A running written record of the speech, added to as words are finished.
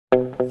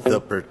The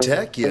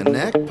Protect Your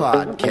Neck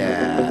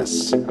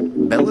Podcast.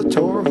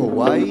 Bellator,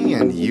 Hawaii,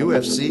 and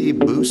UFC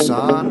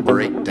Busan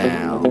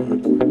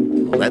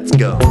Breakdown. Let's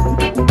go.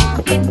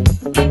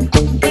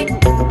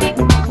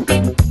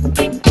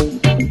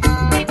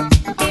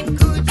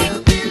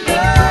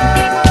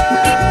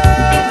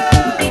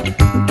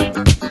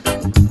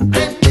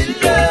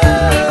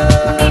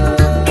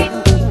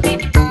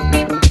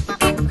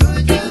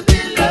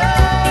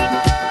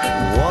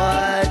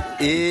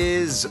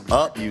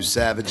 Up, you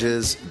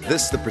savages.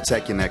 This is the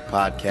Protect Your Neck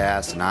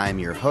Podcast, and I'm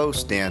your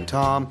host, Dan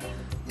Tom.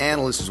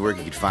 Analyst is work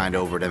you can find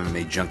over at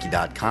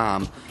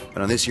MMAJunkie.com.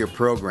 But on this here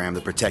program,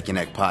 the Protect Your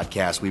Neck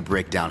Podcast, we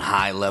break down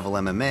high-level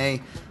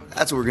MMA.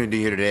 That's what we're going to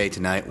do here today,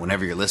 tonight,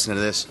 whenever you're listening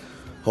to this.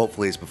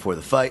 Hopefully it's before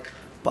the fight.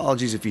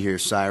 Apologies if you hear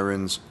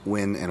sirens,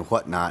 wind, and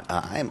whatnot.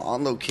 I am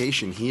on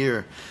location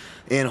here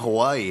in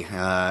Hawaii,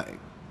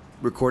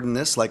 recording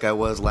this like I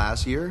was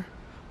last year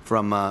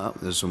from,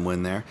 there's some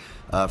wind there,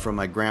 from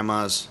my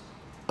grandma's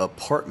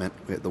apartment.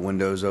 We have the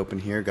windows open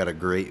here, got a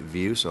great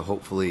view, so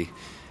hopefully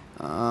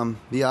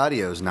the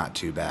audio is not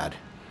too bad.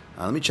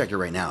 Let me check it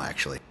right now,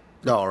 actually.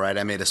 All right,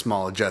 I made a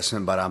small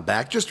adjustment, but I'm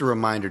back. Just a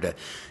reminder to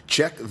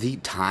check the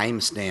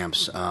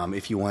timestamps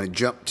if you want to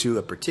jump to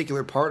a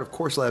particular part. Of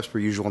course, as per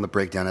usual in the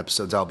breakdown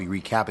episodes, I'll be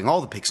recapping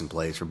all the picks and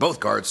plays for both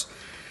cards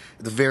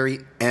at the very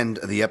end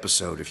of the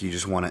episode if you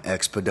just want to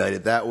expedite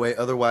it that way.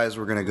 Otherwise,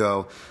 we're going to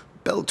go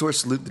Bellator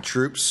Salute the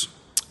Troops,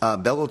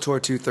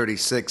 Bellator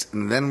 236,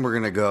 and then we're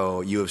going to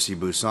go UFC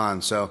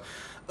Busan. So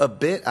a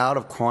bit out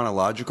of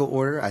chronological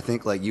order. I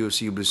think like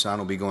UFC Busan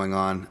will be going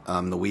on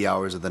the wee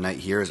hours of the night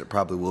here, as it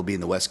probably will be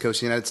in the West Coast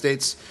of the United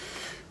States.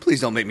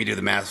 Please don't make me do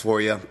the math for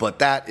you, but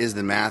that is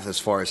the math as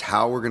far as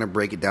how we're going to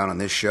break it down on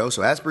this show.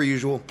 So as per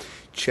usual,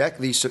 check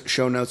the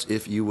show notes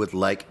if you would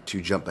like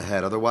to jump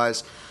ahead.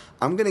 Otherwise,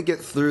 I'm going to get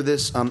through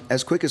this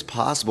as quick as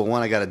possible.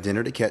 One, I got a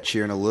dinner to catch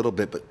here in a little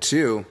bit, but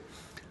two,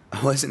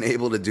 I wasn't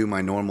able to do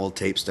my normal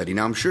tape study.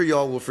 Now, I'm sure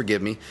y'all will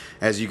forgive me,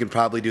 as you can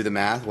probably do the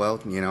math.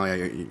 Well, you know,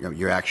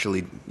 you're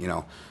actually, you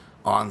know,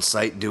 on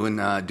site doing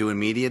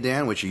media,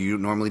 Dan, which you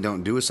normally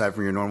don't do aside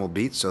from your normal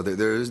beats. So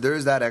there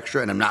is that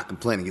extra, and I'm not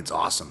complaining. It's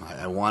awesome.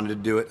 I wanted to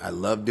do it. I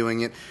love doing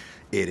it.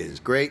 It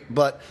is great,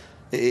 but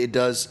it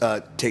does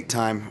take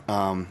time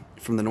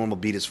from the normal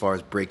beat as far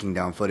as breaking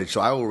down footage. So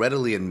I will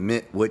readily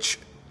admit which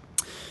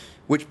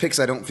picks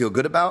I don't feel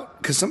good about,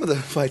 because some of the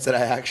fights that I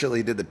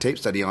actually did the tape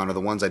study on are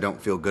the ones I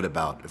don't feel good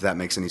about, if that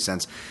makes any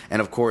sense.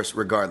 And of course,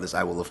 regardless,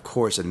 I will of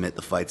course admit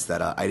the fights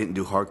that I didn't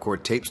do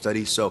hardcore tape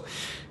study. So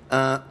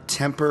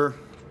temper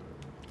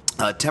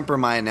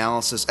my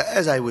analysis,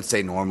 as I would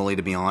say normally,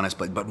 to be honest,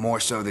 but more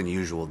so than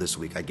usual this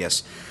week, I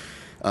guess,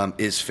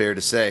 is fair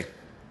to say.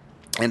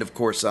 And of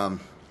course,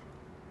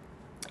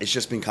 it's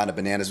just been kind of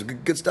bananas.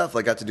 Good stuff.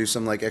 I got to do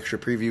some like extra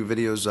preview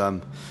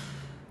videos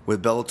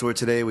with Bellator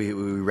today. We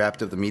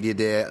wrapped up the media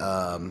day.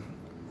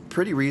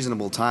 Pretty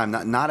reasonable time.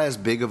 Not as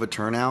big of a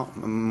turnout.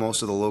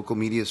 Most of the local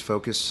media is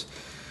focused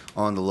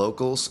on the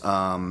locals.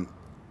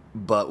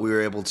 But we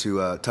were able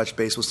to touch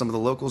base with some of the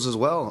locals as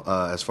well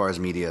as far as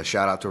media.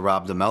 Shout out to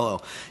Rob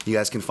DeMello. You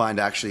guys can find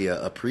actually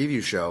a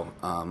preview show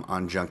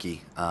on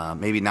Junkie.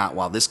 Maybe not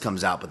while this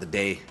comes out, but the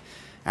day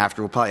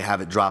after. We'll probably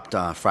have it dropped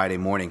Friday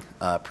morning.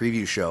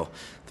 Preview show.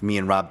 Me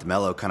and Rob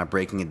DeMello kind of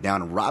breaking it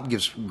down. And Rob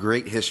gives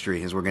great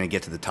history as we're going to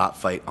get to the top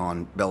fight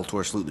on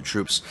Bellator Salute the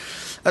Troops.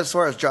 As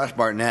far as Josh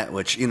Barnett,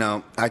 which, you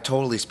know, I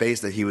totally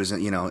spaced that he was,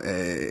 you know,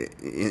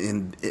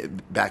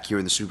 back here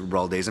in the Super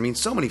Brawl days. I mean,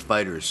 so many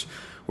fighters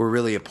were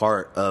really a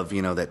part of,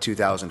 you know, that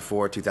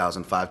 2004,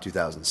 2005,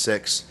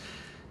 2006,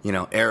 you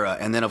know, era.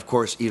 And then, of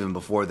course, even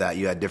before that,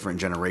 you had different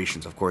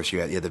generations. Of course,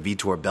 you had the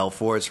Vitor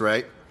Belforts,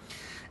 right?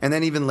 And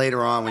then even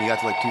later on, when you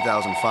got to like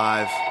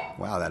 2005,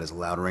 wow, that is a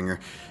loud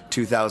ringer.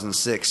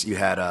 2006, you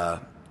had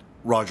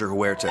Roger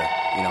Huerta,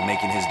 you know,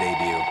 making his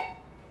debut.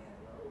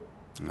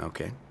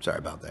 Okay, sorry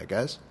about that,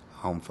 guys.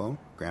 Home phone,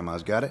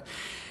 grandma's got it.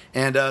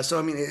 And so,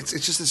 I mean, it's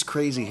just this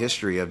crazy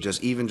history of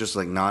just even just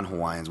like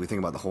non-Hawaiians. We think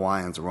about the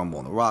Hawaiians, the Rumble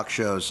and the Rock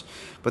shows,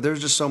 but there's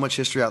just so much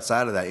history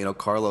outside of that. You know,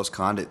 Carlos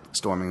Condit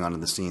storming onto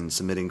the scene,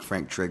 submitting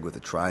Frank Trigg with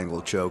a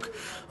triangle choke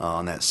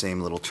on that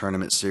same little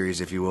tournament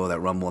series, if you will, that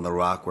Rumble and the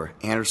Rock, where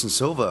Anderson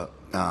Silva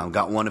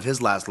got one of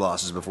his last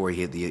losses before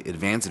he hit the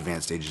advanced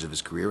stages of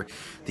his career.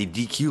 The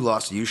DQ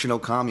loss to Yushin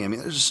Okami. I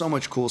mean, there's just so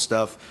much cool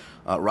stuff.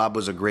 Rob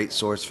was a great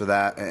source for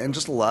that, and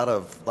just a lot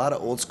of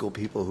old school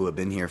people who have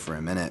been here for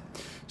a minute.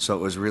 So it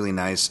was really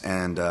nice,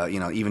 and you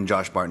know, even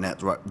Josh Barnett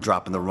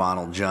dropping the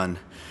Ronald Jun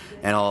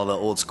and all the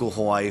old school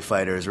Hawaii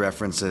fighters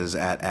references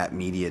at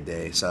Media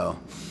Day. So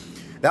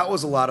that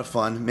was a lot of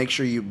fun. Make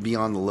sure you be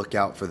on the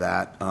lookout for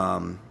that.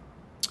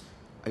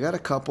 I got a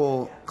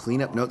couple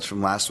cleanup notes from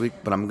last week,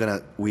 but I'm going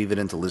to weave it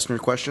into listener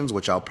questions,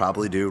 which I'll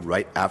probably do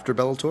right after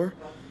Bellator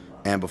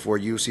and before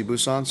UFC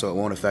Busan, so it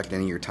won't affect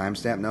any of your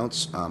timestamp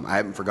notes. I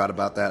haven't forgot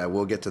about that. I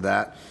will get to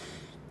that.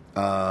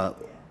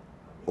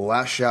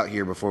 Last shout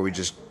here before we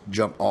just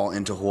jump all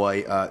into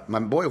Hawaii. My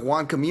boy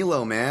Juan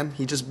Camilo, man,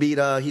 he just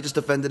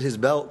defended his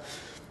belt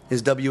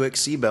his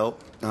WXC belt.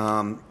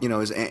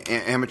 His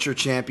amateur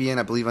champion,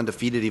 I believe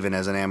undefeated even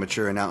as an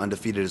amateur, and now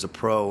undefeated as a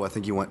pro. I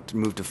think he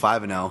moved to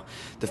 5-0,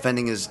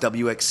 defending his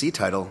WXC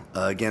title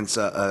against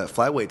a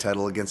flyweight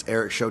title against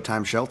Eric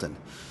Showtime Shelton.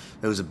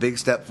 It was a big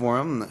step for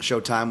him.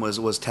 Showtime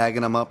was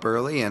tagging him up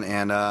early,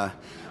 and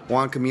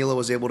Juan Camilo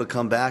was able to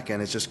come back,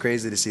 and it's just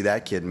crazy to see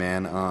that kid,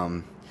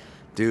 man.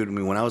 Dude, I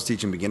mean, when I was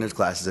teaching beginners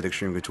classes at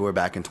Extreme Couture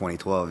back in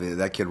 2012,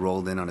 that kid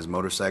rolled in on his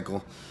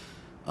motorcycle,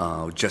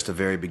 just a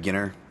very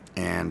beginner.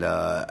 And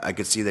I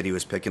could see that he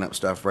was picking up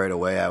stuff right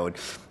away. I would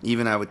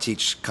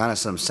teach kind of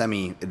some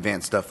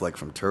semi-advanced stuff like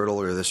from turtle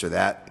or this or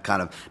that,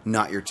 kind of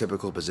not your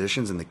typical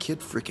positions, and the kid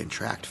freaking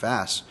tracked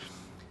fast.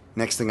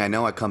 Next thing I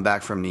know, I come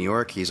back from New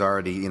York. He's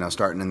already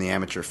starting in the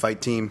amateur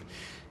fight team,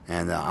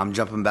 and I'm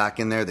jumping back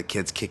in there. The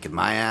kid's kicking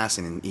my ass,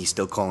 and he's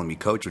still calling me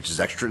coach, which is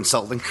extra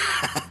insulting.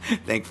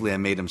 Thankfully, I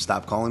made him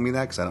stop calling me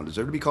that because I don't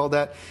deserve to be called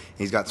that.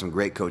 He's got some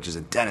great coaches,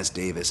 and Dennis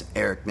Davis,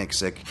 Eric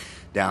Nixick,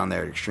 down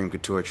there at Extreme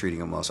Couture treating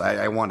him well. So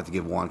I wanted to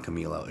give Juan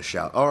Camilo a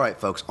shout. All right,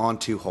 folks, on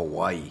to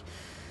Hawaii.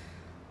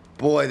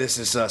 Boy, this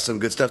is some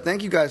good stuff.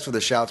 Thank you guys for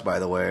the shouts, by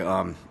the way.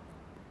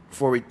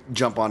 Before we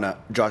jump on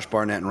Josh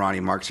Barnett and Ronnie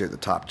Marks here at the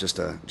top, just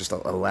a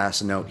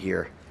last note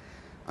here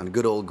on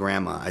good old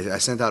grandma. I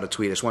sent out a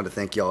tweet. I just wanted to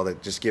thank y'all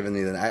that just giving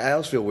me that. I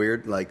always feel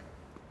weird, like,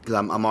 because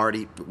I'm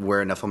already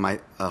wearing enough of my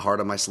heart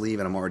on my sleeve,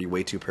 and I'm already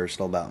way too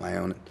personal about my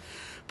own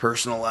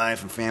personal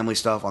life and family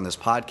stuff on this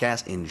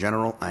podcast. In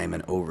general, I am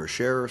an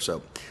oversharer,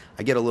 so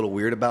I get a little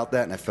weird about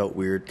that, and I felt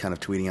weird kind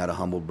of tweeting out a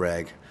humble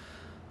brag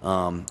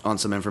on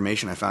some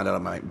information I found out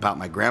about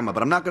my grandma.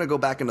 But I'm not going to go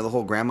back into the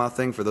whole grandma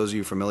thing for those of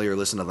you familiar or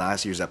listen to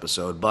last year's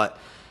episode, but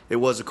it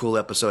was a cool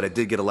episode. I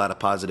did get a lot of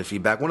positive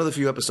feedback. One of the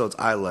few episodes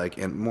I like,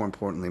 and more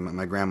importantly,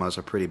 my grandma's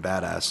a pretty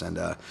badass. And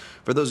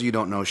for those of you who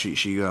don't know, she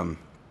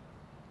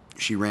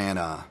ran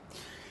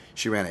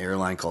an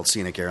airline called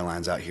Scenic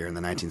Airlines out here in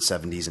the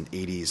 1970s and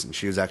 80s, and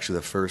she was actually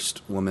the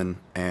first woman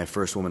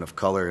of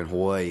color in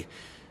Hawaii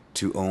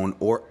to own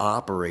or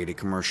operate a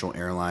commercial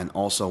airline.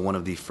 Also, one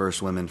of the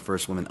first women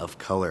of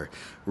color,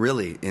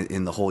 really,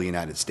 in the whole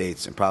United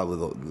States, and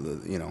probably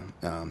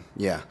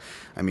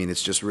I mean,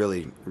 it's just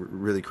really,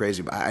 really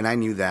crazy. And I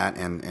knew that,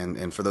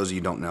 and for those of you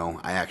who don't know,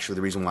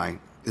 the reason why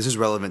this is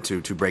relevant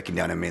to breaking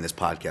down MMA in this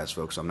podcast,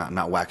 folks. I'm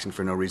not waxing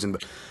for no reason,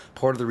 but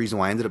part of the reason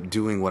why I ended up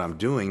doing what I'm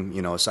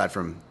doing, aside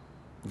from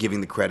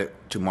giving the credit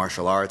to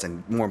martial arts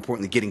and more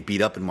importantly getting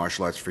beat up in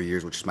martial arts for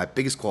years, which is my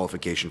biggest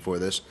qualification for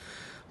this.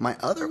 My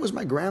other was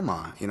my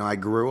grandma. I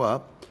grew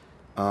up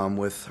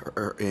with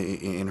her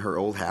in her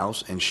old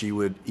house, and she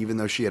would, even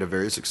though she had a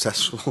very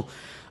successful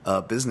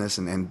business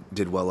and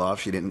did well off,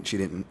 she didn't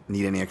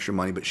need any extra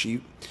money, but she's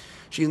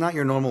not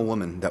your normal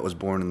woman that was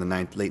born in the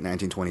late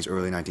 1920s,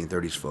 early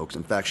 1930s, folks.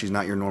 In fact, she's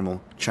not your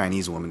normal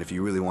Chinese woman if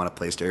you really want to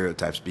play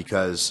stereotypes,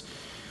 because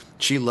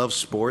she loves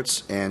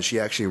sports, and she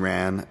actually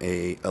ran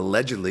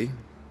allegedly,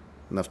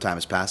 enough time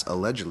has passed,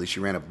 allegedly she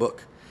ran a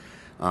book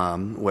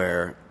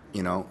where,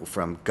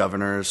 from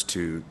governors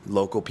to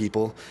local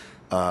people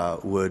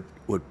would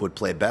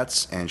play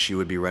bets, and she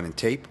would be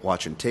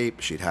watching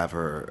tape. She'd have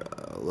her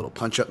little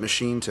punch-up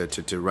machine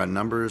to run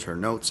numbers, her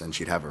notes, and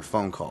she'd have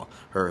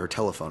her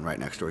telephone right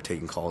next to her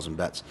taking calls and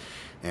bets.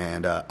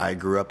 And I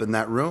grew up in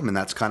that room, and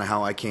that's kind of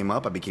how I came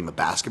up. I became a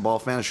basketball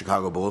fan, a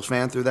Chicago Bulls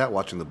fan through that,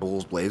 watching the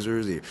Bulls,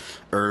 Blazers, the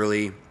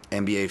early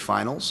NBA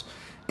finals.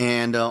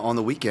 And on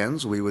the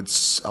weekends,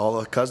 all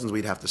the cousins,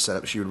 we'd have to set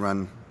up. She would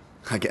run,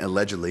 again,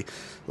 allegedly,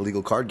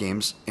 illegal card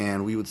games,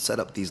 and we would set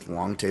up these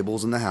long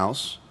tables in the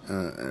house,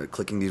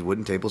 clicking these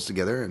wooden tables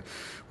together. And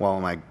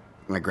while my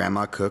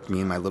grandma cooked,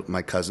 me and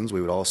my cousins, we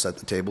would all set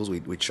the tables.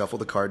 We'd shuffle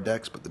the card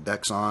decks, put the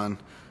decks on,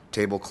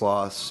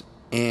 tablecloths,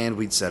 and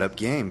we'd set up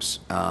games.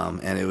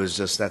 And it was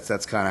just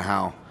that's kind of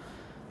how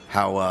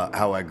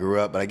I grew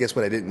up. But I guess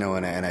what I didn't know,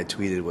 and I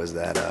tweeted, was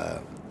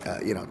that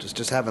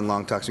just having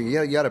long talks.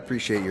 You got to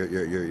appreciate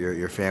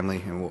your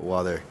family and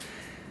while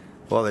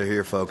they're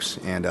here, folks.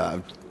 And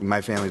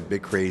my family's a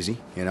bit crazy,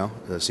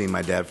 seeing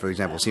my dad for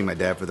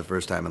the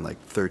first time in like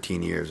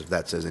 13 years, if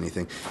that says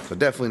anything. So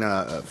definitely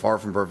not a far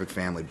from perfect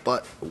family,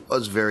 but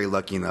was very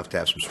lucky enough to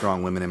have some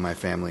strong women in my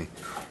family,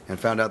 and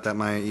found out that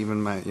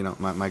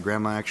my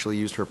grandma actually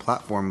used her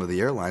platform with the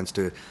airlines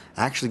to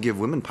actually give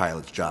women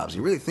pilots jobs.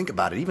 You really think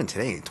about it, even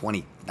today,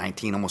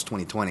 2019, almost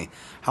 2020,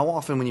 how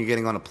often when you're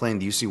getting on a plane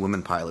do you see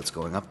women pilots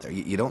going up there?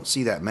 You don't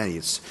see that many.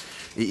 It's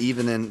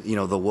even in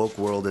the woke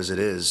world as it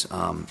is,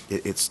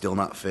 it's still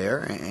not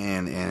fair,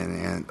 and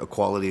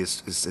equality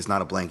is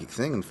not a blanket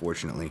thing,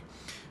 unfortunately.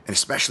 And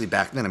especially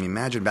back then. I mean,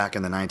 imagine back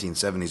in the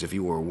 1970s if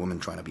you were a woman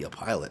trying to be a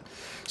pilot.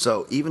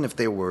 So even if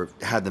they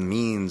had the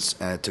means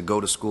to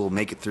go to school,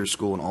 make it through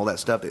school and all that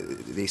stuff,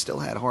 they still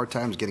had hard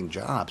times getting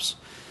jobs.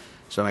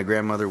 So my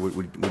grandmother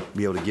would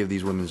be able to give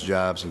these women's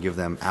jobs and give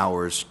them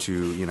hours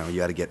to, you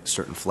got to get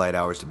certain flight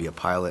hours to be a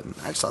pilot. And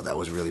I just thought that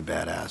was really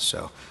badass.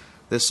 So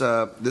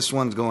This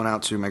one's going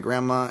out to my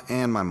grandma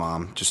and my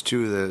mom, just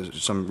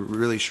some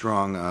really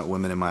strong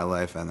women in my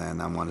life, and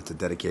then I wanted to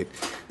dedicate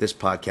this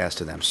podcast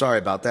to them. Sorry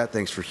about that.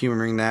 Thanks for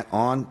humoring that.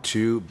 On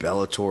to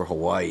Bellator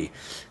Hawaii.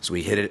 So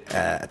we hit it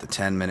at the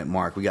 10-minute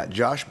mark. We got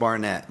Josh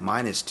Barnett,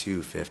 minus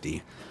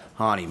 250.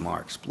 Hani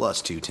Marks,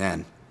 plus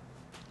 210.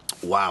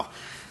 Wow.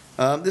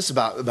 This is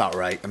about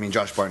right. I mean,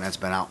 Josh Barnett's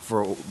been out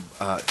for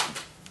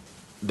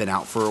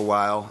a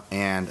while,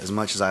 and as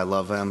much as I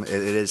love him, it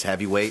is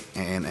heavyweight,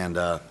 and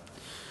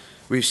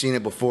we've seen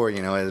it before,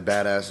 as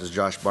badass as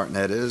Josh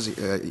Barnett is,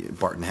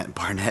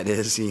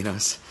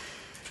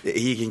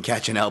 he can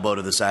catch an elbow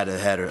to the side of the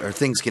head, or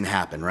things can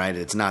happen, right?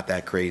 It's not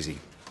that crazy.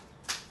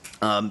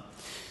 And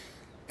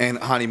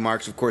Hani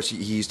Marks, of course, he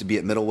used to be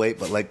at middleweight,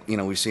 but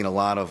we've seen a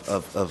lot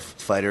of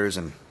fighters,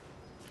 and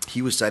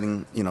he was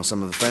citing,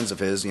 some of the friends of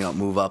his,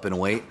 move up in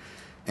weight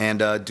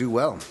and do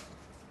well.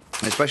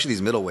 Especially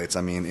these middleweights.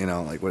 I mean,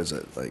 what is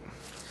it?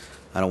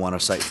 I don't want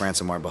to cite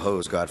Francimar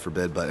Bahos, God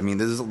forbid, but I mean,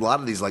 there's a lot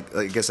of these, like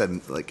I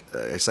said,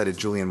 I cited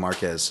Julian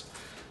Marquez,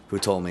 who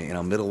told me,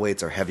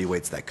 middleweights are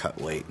heavyweights that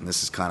cut weight, and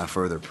this is kind of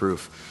further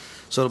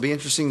proof. So it'll be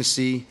interesting to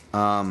see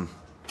how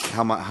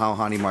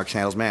Hani Marks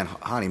handles. Man,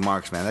 Hani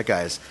Marks, man, that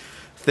guy's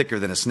thicker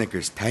than a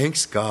Snickers.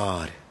 Thanks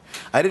God.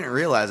 I didn't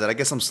realize that. I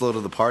guess I'm slow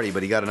to the party,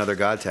 but he got another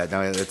God tag.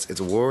 Now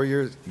it's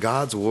warrior,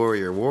 God's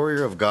warrior,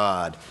 warrior of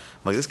God. I'm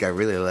like, this guy's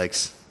really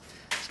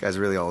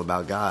all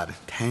about God.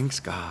 Thanks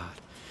God.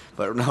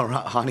 But no,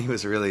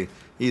 Hani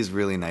he's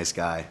really nice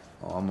guy.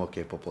 Oh, I'm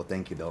okay, Popo.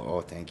 Thank you, though.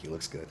 Oh, thank you.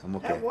 Looks good. I'm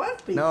okay. That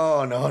was beef. No,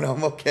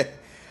 I'm okay.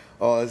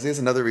 Oh, this is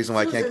another reason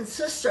why I can't. Susan's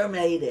sister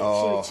made it.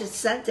 Oh. She just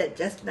sent it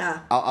just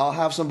now. I'll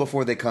have some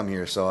before they come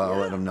here, so I'll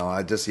let them know.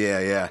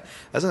 Yeah.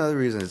 That's another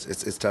reason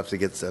it's tough to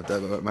get stuff.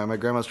 My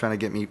grandma's trying to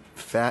get me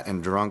fat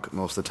and drunk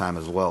most of the time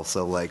as well.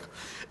 So,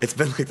 it's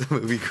been like the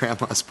movie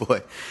Grandma's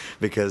Boy,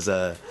 because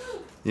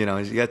you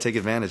got to take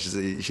advantage.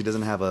 She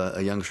doesn't have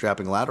a young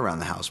strapping lad around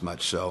the house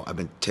much, so I've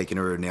been taking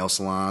her to nail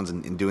salons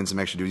and doing some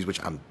extra duties,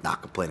 which I'm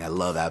not complaining.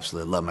 I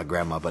absolutely love my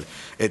grandma, but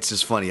it's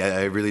just funny.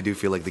 I really do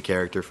feel like the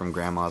character from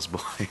Grandma's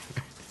Boy.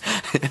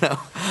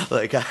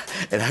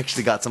 It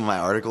actually got some of my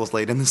articles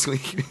late in this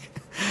week.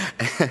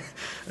 I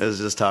was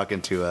just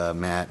talking to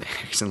Matt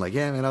Erickson,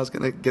 yeah, man, I was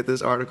going to get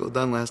this article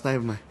done last night.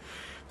 My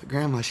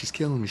grandma, she's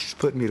killing me. She's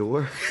putting me to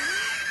work.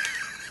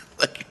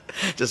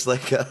 Just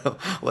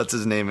what's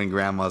his name in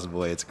Grandma's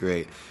Boy. It's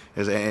great.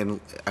 And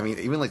I mean,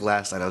 even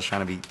last night, I was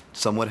trying to be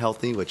somewhat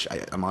healthy, which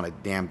I'm on a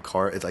damn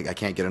carb. It's I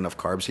can't get enough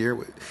carbs here.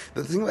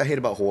 The thing that I hate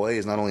about Hawaii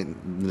is not only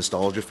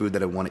nostalgia food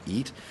that I want to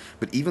eat,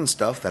 but even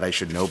stuff that I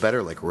should know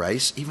better, like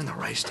rice. Even the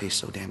rice tastes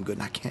so damn good,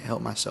 and I can't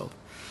help myself.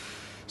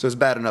 So it's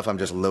bad enough I'm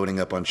just loading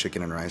up on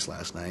chicken and rice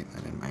last night.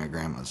 And then my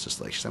grandma's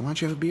just she said, why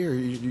don't you have a beer?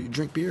 You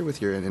drink beer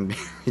with your, and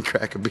you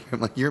crack a beer. I'm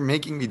like, you're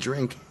making me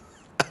drink.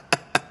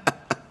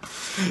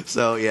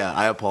 So, yeah,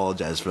 I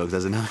apologize, folks.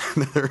 That's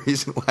another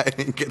reason why I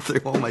didn't get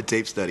through all my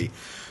tape study.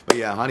 But,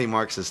 yeah, Hani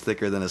Marks is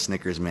thicker than a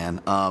Snickers, man.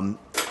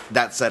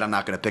 That said, I'm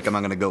not going to pick him.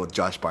 I'm going to go with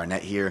Josh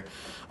Barnett here.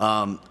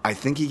 I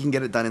think he can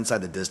get it done inside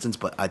the distance,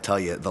 but I tell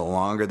you, the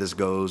longer this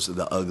goes,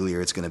 the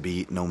uglier it's going to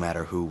be, no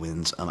matter who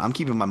wins. I'm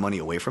keeping my money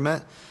away from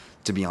it,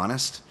 to be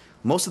honest.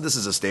 Most of this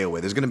is a stay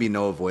away. There's going to be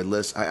no avoid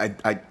list.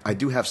 I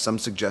do have some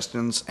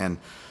suggestions, and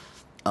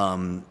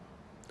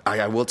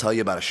I will tell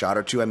you about a shot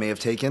or two I may have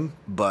taken,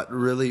 but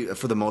really,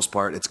 for the most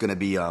part, it's going to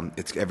be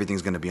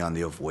everything's going to be on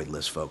the avoid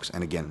list, folks.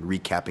 And again,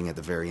 recapping at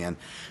the very end,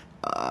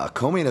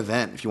 co-main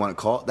event, if you want to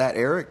call it that,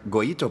 Eric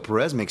Goyito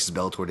Perez makes his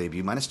Bellator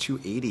debut, minus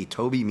 280.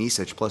 Toby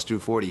Misic, plus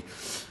 240.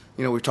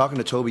 We were talking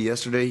to Toby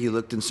yesterday. He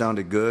looked and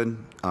sounded good.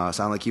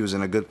 Sounded like he was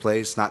in a good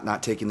place,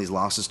 not taking these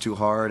losses too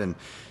hard, and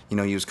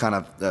he was kind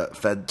of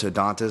fed to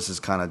Dantas as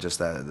kind of just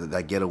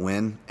that get a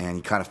win, and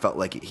he kind of felt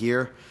like it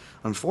here.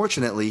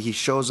 Unfortunately, he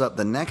shows up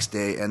the next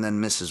day and then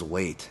misses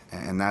weight,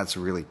 and that's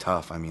really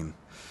tough. I mean,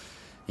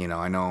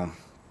 I know,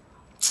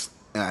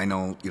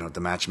 the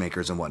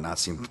matchmakers and whatnot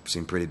seem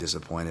pretty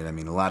disappointed. I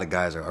mean, a lot of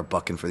guys are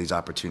bucking for these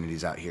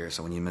opportunities out here,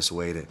 so when you miss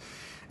weight,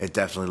 it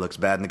definitely looks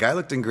bad. And the guy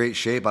looked in great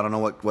shape. I don't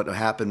know what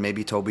happened.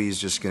 Maybe Toby's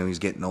just, he's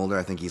getting older.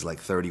 I think he's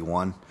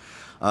 31.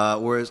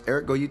 Whereas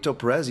Eric Goyito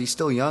Perez, he's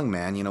still young,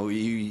 man.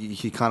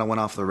 He kind of went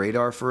off the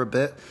radar for a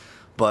bit.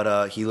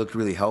 But he looked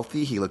really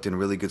healthy. He looked in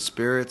really good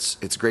spirits.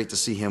 It's great to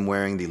see him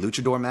wearing the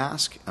luchador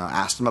mask.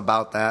 Asked him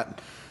about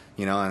that,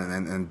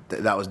 and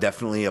that was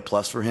definitely a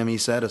plus for him, he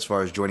said, as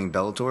far as joining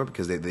Bellator,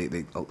 because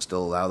they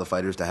still allow the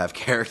fighters to have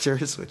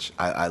characters, which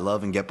I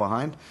love and get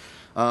behind.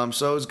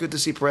 So it's good to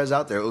see Perez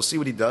out there. We'll see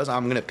what he does.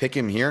 I'm going to pick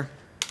him here.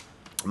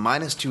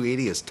 Minus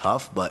 280 is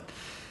tough, but,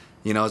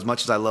 as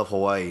much as I love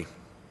Hawaii,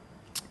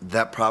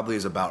 that probably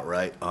is about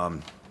right.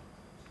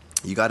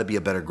 You got to be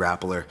a better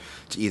grappler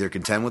to either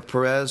contend with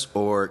Perez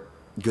or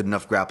good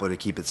enough grappler to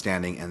keep it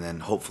standing, and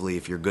then hopefully,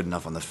 if you're good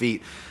enough on the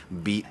feet,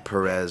 beat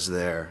Perez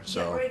there.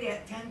 So already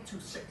at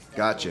 10-6.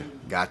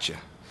 Gotcha.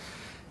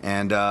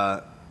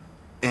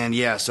 And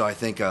yeah, so I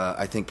think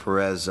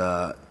Perez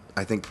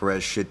I think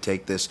Perez should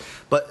take this.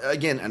 But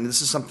again, and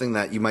this is something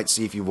that you might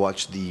see if you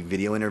watch the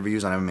video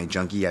interviews on MMA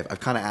Junkie. I've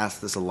kind of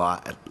asked this a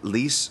lot, at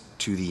least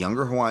to the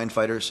younger Hawaiian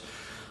fighters,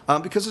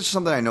 because it's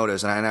something I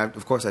noticed. And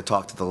of course, I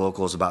talked to the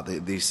locals about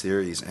these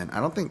theories, and I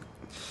don't think,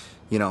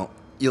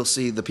 you'll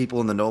see the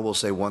people in the know will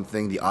say one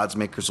thing, the odds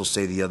makers will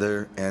say the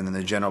other, and then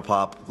the general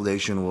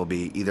population will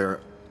be either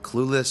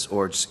clueless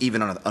or just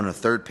even on a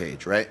third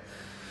page, right?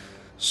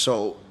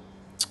 So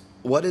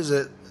what is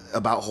it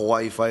about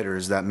Hawaii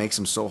fighters that makes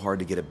them so hard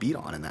to get a beat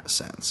on in that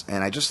sense?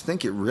 And I just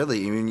think it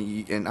really,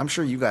 and I'm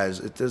sure you guys,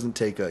 it doesn't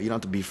take, you don't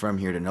have to be from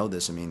here to know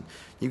this. I mean,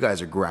 you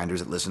guys are grinders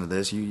that listen to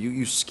this.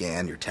 You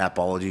scan your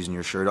Tapologies and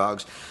your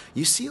Sherdogs.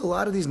 You see a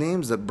lot of these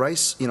names that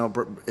Bryce,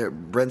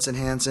 Brenson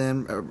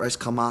Hansen, Bryce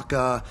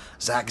Kamaka,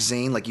 Zach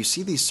Zane, like you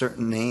see these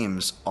certain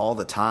names all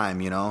the time,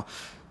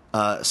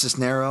 Chris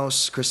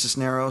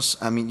Cisneros.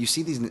 I mean, you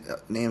see these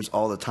names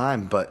all the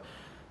time, but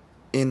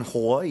in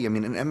Hawaii, in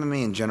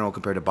MMA in general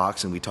compared to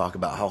boxing, we talk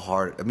about how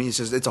hard,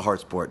 it's a hard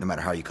sport no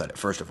matter how you cut it,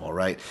 first of all,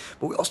 right?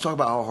 But we also talk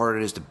about how hard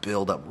it is to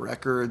build up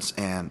records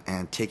and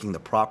taking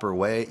the proper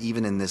way,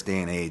 even in this day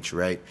and age,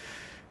 right?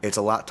 It's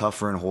a lot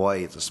tougher in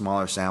Hawaii. It's a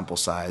smaller sample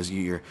size.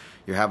 You're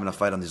having to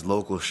fight on these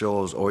local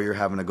shows, or you're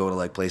having to go to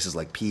like places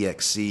like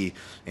PXC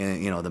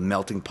and, the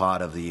melting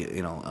pot of the,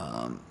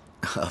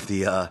 of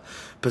the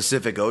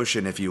Pacific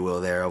Ocean, if you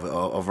will, there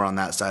over on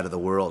that side of the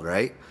world,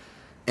 right?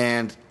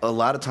 And a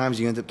lot of times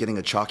you end up getting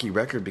a chalky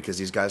record because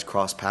these guys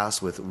cross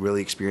paths with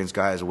really experienced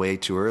guys way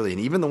too early. And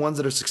even the ones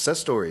that are success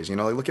stories,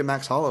 like look at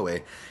Max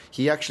Holloway.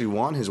 He actually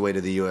won his way to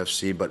the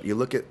UFC, but you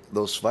look at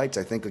those fights,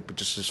 I think like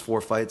just his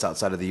 4 fights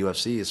outside of the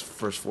UFC, his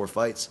first 4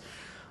 fights,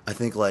 I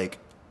think like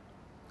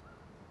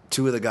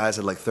 2 of the guys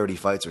had like 30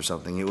 fights or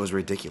something. It was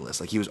ridiculous.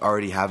 Like he was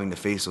already having to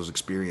face those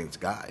experienced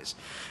guys.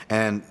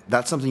 And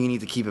that's something you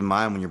need to keep in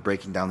mind when you're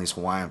breaking down these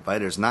Hawaiian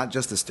fighters, not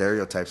just the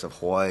stereotypes of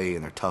Hawaii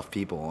and they're tough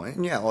people.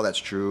 And yeah, all that's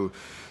true.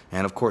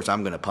 And of course,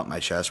 I'm going to pump my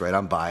chest, right?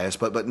 I'm biased.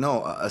 But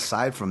no,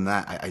 aside from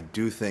that, I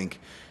do think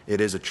it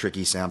is a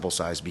tricky sample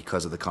size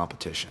because of the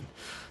competition.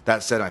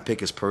 That said, my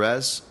pick is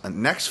Perez.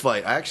 Next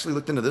fight, I actually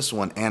looked into this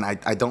one, and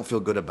I don't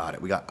feel good about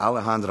it. We got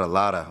Alejandra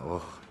Lara.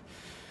 Oh,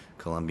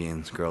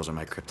 Colombian girls are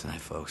my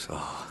kryptonite, folks.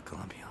 Oh,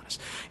 Colombianas.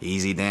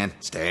 Easy, Dan.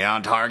 Stay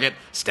on target.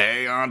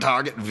 Stay on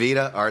target.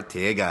 Vida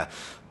Arteaga,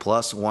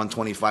 plus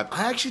 125.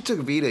 I actually took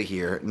Vida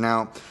here.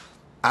 Now,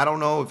 I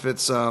don't know if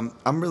it's... I'm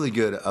really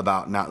good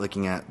about not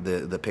looking at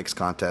the picks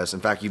contest.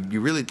 In fact,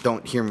 you really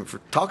don't hear me... For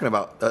talking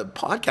about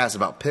podcasts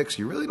about picks,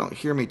 you really don't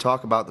hear me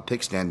talk about the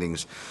pick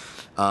standings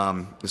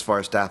as far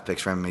as staff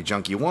picks for MMA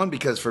Junkie. One,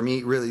 because for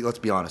me, really, let's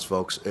be honest,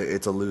 folks,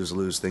 it's a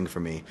lose-lose thing for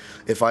me.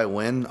 If I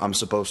win, I'm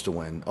supposed to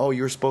win. Oh,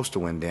 you're supposed to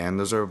win, Dan.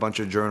 Those are a bunch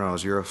of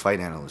journals. You're a fight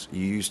analyst.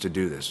 You used to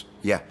do this.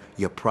 Yeah,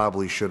 you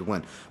probably should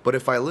win. But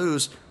if I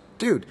lose...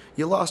 Dude,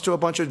 you lost to a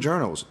bunch of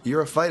journals.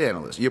 You're a fight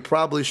analyst. You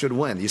probably should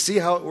win. You see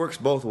how it works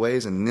both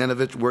ways, and none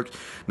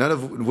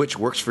of which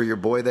works for your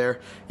boy there?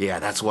 Yeah,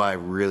 that's why I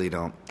really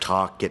don't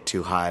get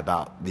too high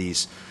about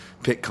these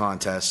pick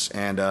contests.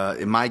 And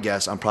in my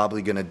guess, I'm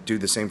probably going to do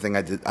the same thing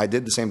I did. I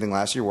did the same thing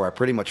last year, where I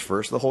pretty much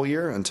first the whole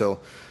year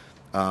until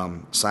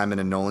Simon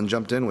and Nolan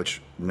jumped in, which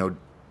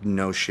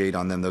no shade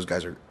on them. Those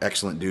guys are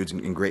excellent dudes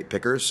and great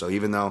pickers. So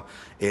even though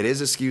it is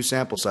a skewed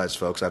sample size,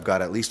 folks, I've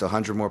got at least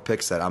 100 more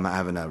picks that I'm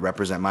having to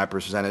represent my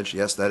percentage.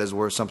 Yes, that is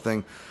worth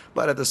something.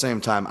 But at the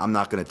same time, I'm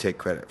not going to take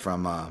credit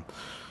from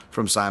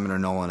Simon or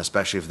Nolan,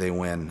 especially if they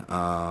win.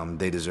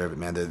 They deserve it,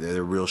 man.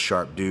 They're real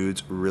sharp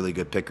dudes, really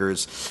good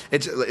pickers.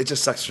 It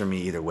just sucks for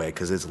me either way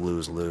because it's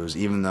lose-lose.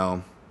 Even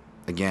though,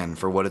 again,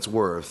 for what it's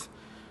worth,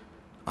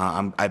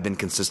 I've been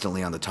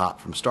consistently on the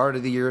top from start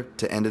of the year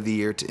to end of the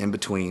year to in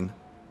between,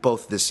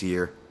 both this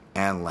year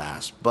and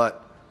last.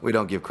 But we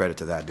don't give credit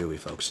to that, do we,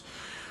 folks?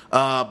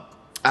 I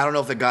don't know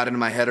if it got into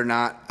my head or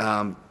not,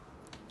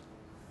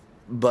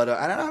 but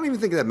I don't even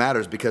think that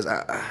matters because,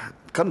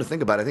 come to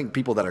think about it, I think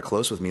people that are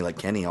close with me, like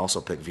Kenny, also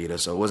picked Vida,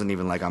 so it wasn't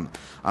even like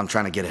I'm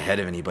trying to get ahead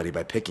of anybody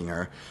by picking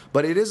her.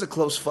 But it is a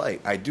close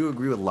fight. I do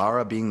agree with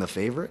Lara being the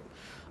favorite.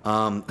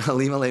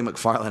 Halima Lay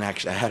McFarland,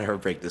 actually, I had her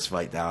break this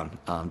fight down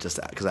just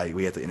because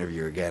we had to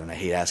interview her again, and I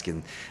hate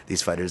asking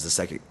these fighters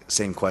the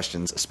same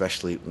questions,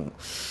 especially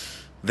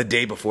the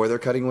day before they're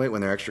cutting weight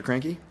when they're extra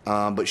cranky.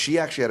 But she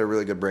actually had a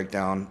really good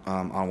breakdown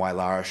on why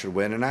Lara should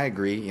win, and I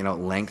agree,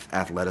 length,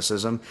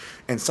 athleticism,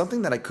 and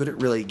something that I couldn't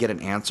really get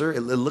an answer.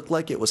 It looked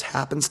like it was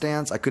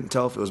happenstance. I couldn't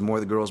tell if it was more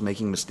the girls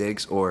making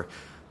mistakes or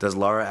does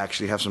Lara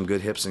actually have some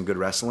good hips and good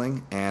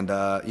wrestling. And,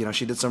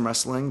 she did some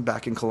wrestling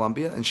back in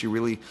Colombia, and she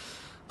really...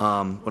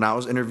 when I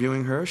was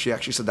interviewing her, she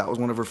actually said that was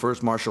one of her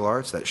first martial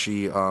arts that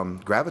she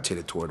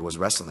gravitated toward was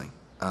wrestling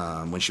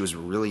when she was a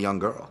really young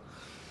girl.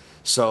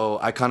 So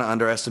I kind of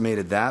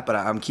underestimated that, but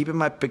I'm keeping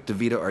my pick to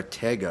Vida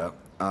Arteaga,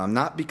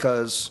 not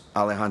because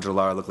Alejandra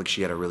Lara looked like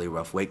she had a really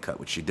rough weight cut,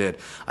 which she did.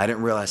 I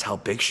didn't realize how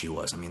big she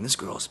was. I mean, this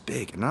girl is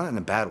big, and not in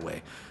a bad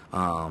way.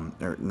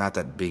 Not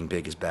that being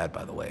big is bad,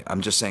 by the way. I'm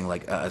just saying,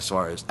 as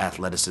far as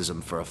athleticism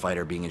for a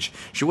fighter being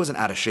she wasn't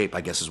out of shape, I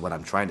guess is what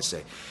I'm trying to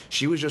say.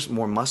 She was just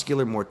more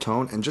muscular, more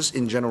toned, and just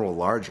in general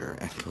larger.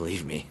 And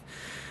believe me,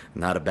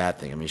 not a bad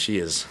thing. I mean, she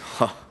is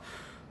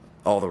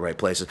all the right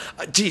places.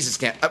 Jesus,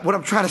 can't. What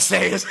I'm trying to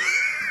say is,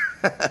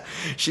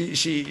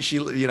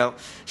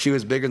 she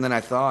was bigger than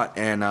I thought,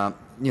 and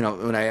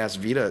when I asked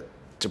Vita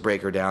to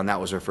break her down,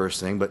 that was her first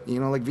thing. But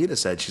like Vita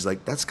said, she's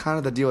like, that's kind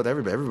of the deal with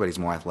everybody. Everybody's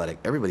more athletic.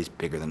 Everybody's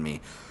bigger than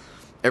me.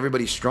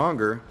 Everybody's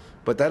stronger.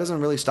 But that doesn't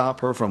really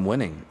stop her from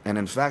winning. And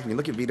in fact, when you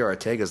look at Vita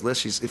Ortega's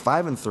list, she's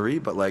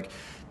 5-3, but like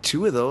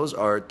 2 of those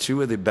are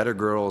 2 of the better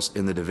girls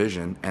in the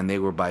division, and they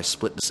were by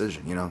split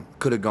decision.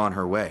 Could have gone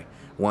her way.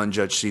 One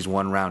judge sees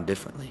one round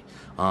differently.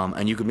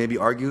 And you could maybe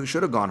argue it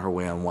should have gone her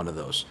way on one of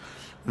those.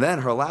 Then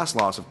her last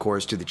loss, of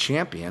course, to the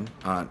champion,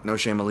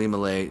 Noshe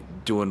Alimale,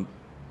 doing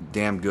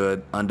damn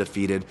good,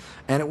 undefeated.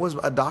 And it was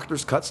a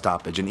doctor's cut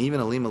stoppage. And even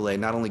Alimale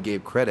not only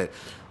gave credit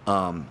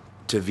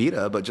to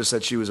Vita, but just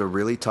said she was a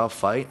really tough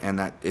fight, and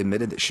that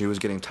admitted that she was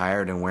getting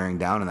tired and wearing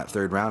down in that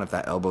third round if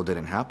that elbow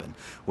didn't happen.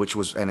 Which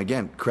was, and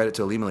again, credit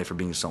to Alimale for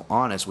being so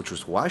honest, which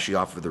was why she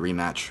offered the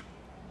rematch.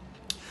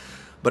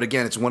 But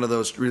again, it's one of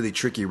those really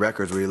tricky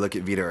records where you look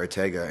at Vita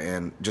Ortega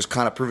and just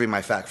kind of proving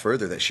my fact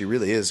further that she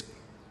really is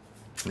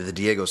the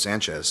Diego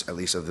Sanchez, at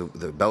least of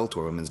the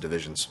Bellator women's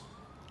divisions.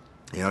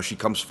 She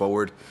comes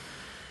forward.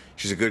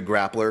 She's a good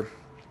grappler.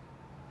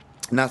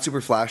 Not super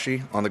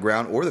flashy on the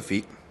ground or the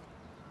feet,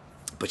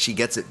 but she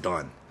gets it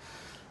done.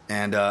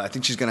 And I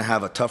think she's going to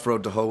have a tough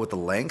road to hoe with the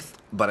length,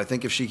 but I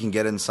think if she can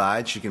get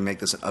inside, she can make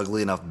this an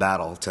ugly enough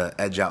battle to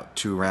edge out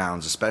 2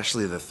 rounds,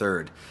 especially the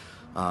third,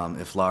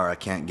 if Lara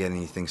can't get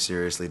anything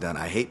seriously done.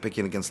 I hate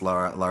picking against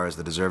Lara. Lara is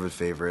the deserved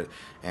favorite,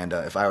 and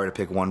if I were to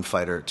pick one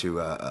fighter to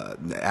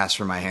ask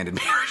for my hand in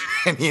marriage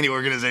in any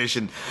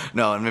organization,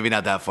 no, maybe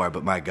not that far,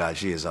 but my God,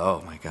 she is,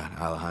 oh my God,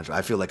 Alejandro.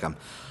 I feel like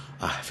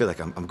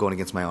I'm going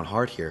against my own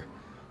heart here.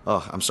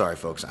 Oh, I'm sorry,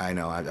 folks. I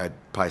know I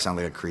probably sound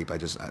like a creep.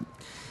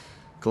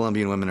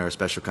 Colombian women are a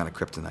special kind of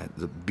kryptonite.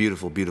 The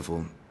beautiful,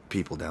 beautiful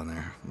people down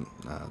there,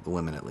 the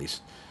women at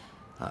least.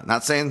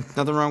 Not saying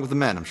nothing wrong with the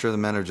men. I'm sure the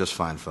men are just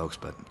fine, folks,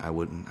 but I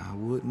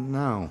wouldn't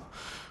know.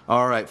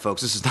 All right,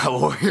 folks, this is not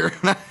what we're here.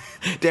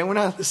 Dan, we're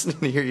not listening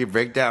to hear you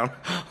break down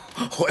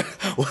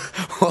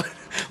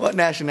what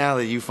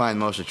nationality you find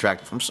most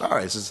attractive. I'm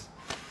sorry. This is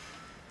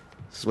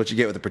what you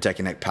get with the Protect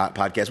Your Neck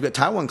podcast. We got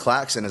Taiwan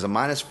Claxton as a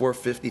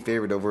 -450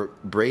 favorite over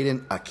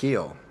Braden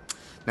Akil.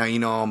 Now,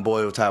 I'm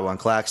boy with Taiwan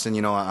Claxton.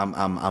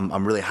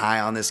 I'm really high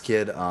on this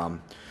kid.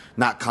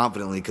 Not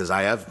confidently, because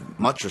I have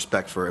much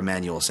respect for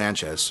Emmanuel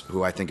Sanchez,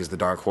 who I think is the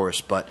dark horse.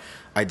 But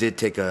I did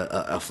take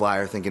a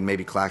flyer thinking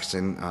maybe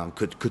Claxton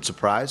could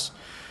surprise.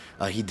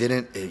 He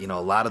didn't. A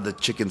lot of the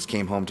chickens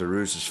came home to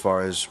roost as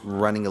far as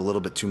running a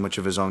little bit too much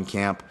of his own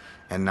camp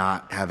and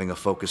not having a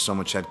focus so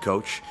much head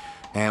coach.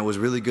 And it was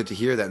really good to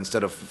hear that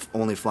instead of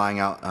only flying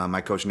out my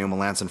coach Neil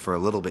Melanson for a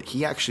little bit,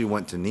 he actually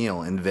went to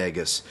Neil in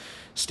Vegas,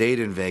 stayed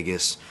in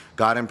Vegas,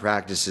 got in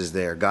practices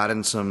there, got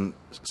in some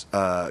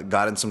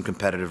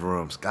competitive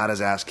rooms, got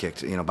his ass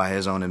kicked, by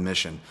his own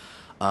admission,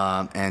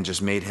 and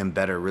just made him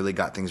better. Really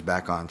got things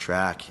back on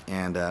track.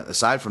 And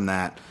aside from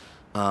that,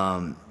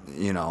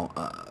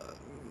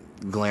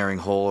 glaring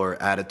hole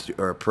or attitude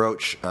or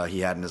approach he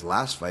had in his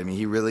last fight. I mean,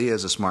 he really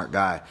is a smart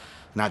guy.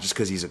 Not just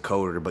because he's a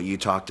coder, but you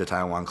talk to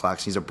Taiwan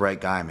Claxton. He's a bright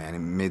guy, man. He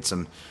made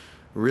some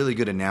really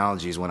good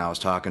analogies when I was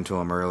talking to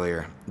him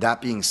earlier. That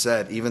being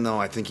said, even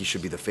though I think he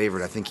should be the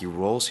favorite, I think he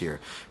rolls here.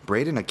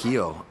 Braden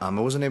Akil, I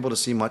wasn't able to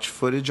see much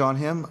footage on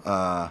him,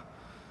 but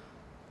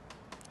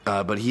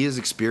he is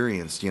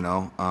experienced,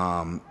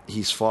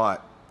 He's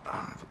fought,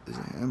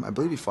 I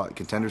believe he fought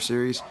Contender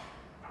Series.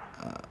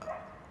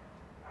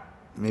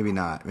 Maybe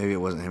not. Maybe it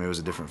wasn't him. It was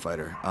a different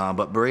fighter.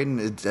 But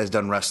Braden has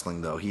done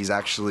wrestling, though. He's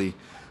actually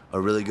a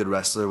really good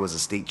wrestler, was a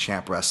state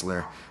champ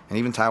wrestler, and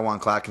even Taiwan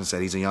Claxton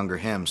said he's a younger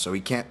him, so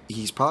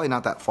he's probably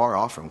not that far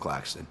off from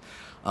Claxton.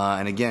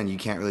 And again, you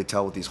can't really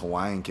tell with these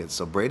Hawaiian kids,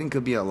 so Braden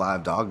could be a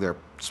live dog there,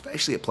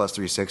 especially at plus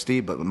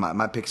 360, but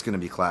my pick's going to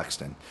be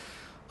Claxton.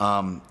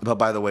 But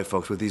by the way,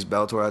 folks, with these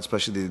Bellator,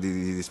 especially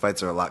these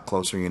fights are a lot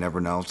closer. You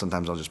never know.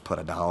 Sometimes I'll just put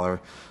 $1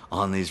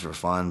 on these for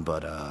fun,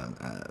 but I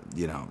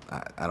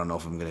don't know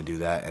if I'm going to do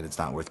that, and it's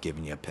not worth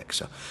giving you a pick.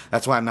 So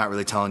that's why I'm not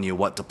really telling you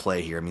what to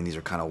play here. I mean, these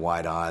are kind of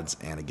wide odds,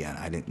 and again,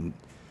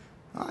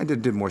 I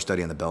did more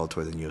study on the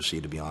Bellator than UFC,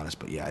 to be honest.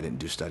 But yeah, I didn't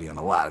do study on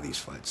a lot of these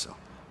fights. So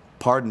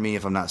pardon me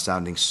if I'm not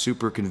sounding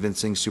super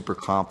convincing, super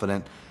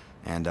confident,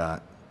 and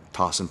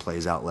tossing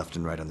plays out left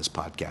and right on this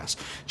podcast.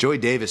 Joey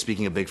Davis,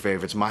 speaking of big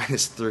favorites,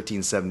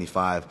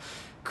 -1375.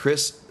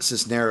 Chris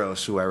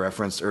Cisneros, who I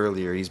referenced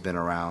earlier, he's been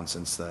around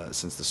since the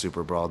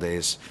Super Brawl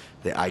days,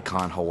 the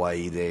Icon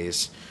Hawaii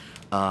days,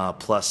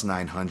 plus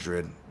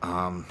 900.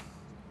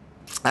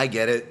 I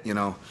get it,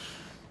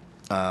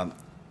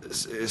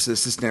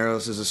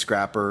 Cisneros is a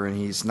scrapper, and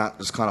he's not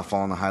just kind of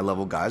following the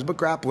high-level guys, but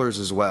grapplers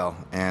as well.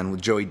 And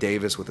with Joey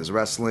Davis, with his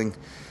wrestling,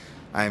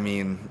 I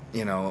mean,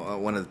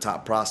 one of the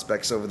top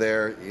prospects over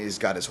there. He's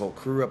got his whole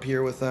crew up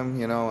here with him.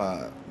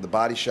 The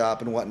body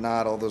shop and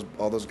whatnot.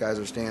 All those guys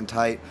are staying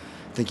tight.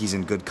 I think he's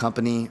in good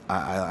company.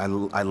 I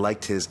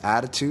liked his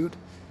attitude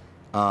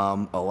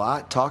a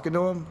lot talking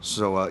to him.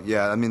 So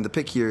yeah, I mean the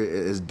pick here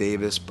is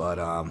Davis, but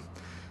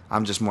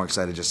I'm just more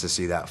excited just to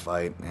see that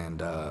fight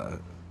and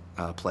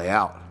play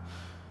out.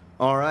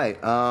 All right.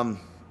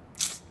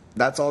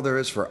 That's all there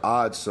is for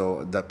odds,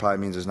 so that probably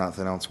means there's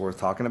nothing else worth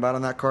talking about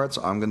on that card.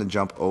 So I'm going to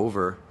jump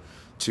over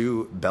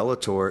to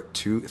Bellator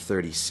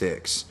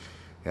 236.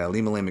 Yeah,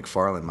 Lee Malay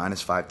McFarland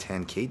minus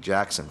 510, Kate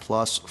Jackson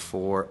plus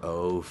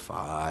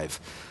 405.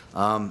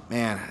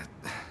 Man,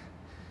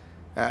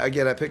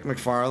 again, I picked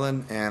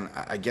McFarland, and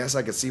I guess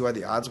I could see why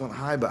the odds went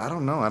high, but I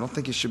don't know. I don't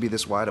think it should be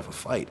this wide of a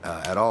fight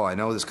at all. I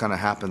know this kind of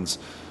happens,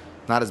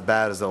 not as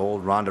bad as the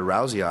old Ronda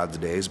Rousey odds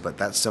days, but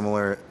that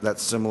similar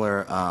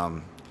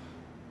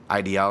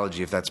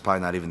ideology, if that's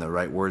probably not even the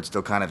right word,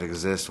 still kind of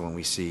exists when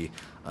we see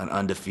an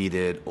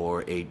undefeated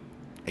or a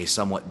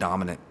somewhat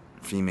dominant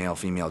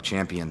female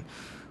champion.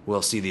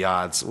 We'll see the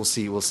odds. We'll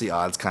see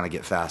odds kind of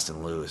get fast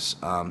and loose.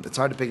 It's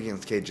hard to pick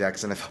against Kate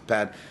Jackson. I felt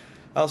bad.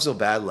 I also feel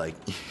bad, like,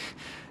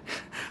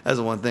 that's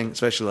the one thing,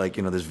 especially, like,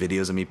 there's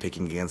videos of me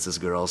picking against this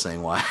girl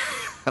saying why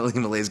Lee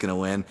Malay's going to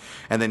win.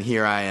 And then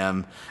here I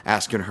am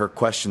asking her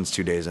questions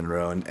 2 days in a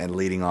row and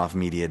leading off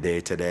media day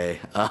today,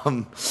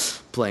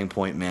 playing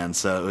point man.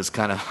 So it was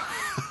kind of,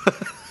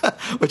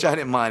 which I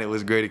didn't mind. It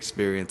was a great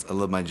experience. I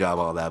love my job,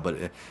 all that.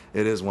 But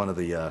it is one of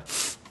the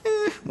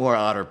more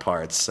odder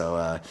parts.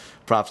 So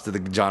props to the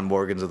John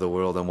Morgans of the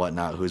world and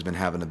whatnot, who's been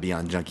having to be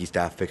on Junkie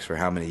Staff Picks for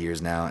how many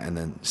years now, and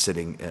then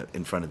sitting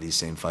in front of these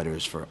same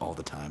fighters for all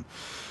the time.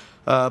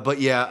 But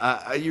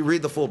yeah, you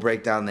read the full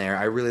breakdown there.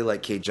 I really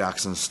like Kate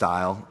Jackson's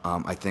style.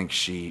 I think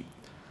she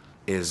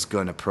is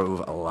going to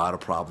prove a lot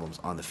of problems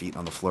on the feet,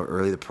 on the floor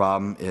early. The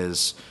problem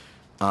is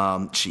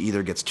she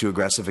either gets too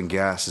aggressive and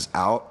gasses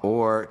out,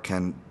 or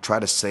can try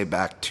to stay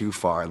back too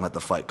far and let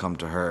the fight come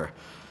to her.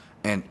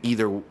 And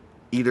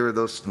either of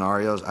those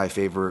scenarios, I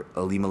favor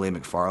Lee Malay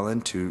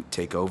McFarland to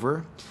take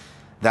over.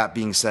 That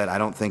being said, I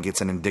don't think it's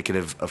an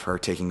indicative of her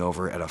taking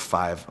over at a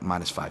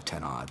minus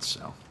 510 odds.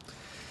 So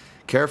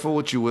careful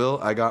what you will.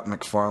 I got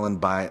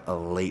McFarland by a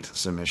late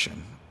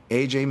submission.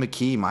 AJ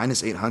McKee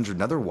minus 800,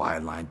 another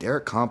wide line.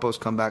 Derek Campos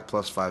comeback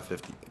plus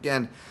 550.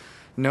 Again,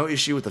 no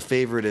issue with the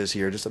favorite is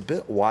here, just a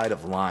bit wide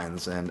of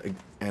lines. And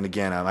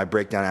again, my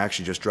breakdown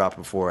actually just dropped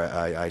before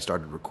I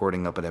started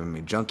recording up at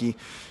MMA Junkie,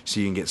 so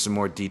you can get some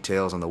more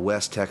details on the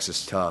West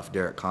Texas tough,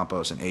 Derek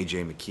Campos and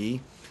AJ McKee.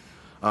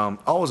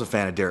 Always a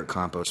fan of Derek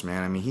Campos,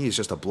 man. I mean, he is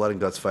just a blood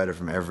and guts fighter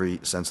from every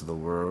sense of the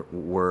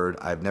word.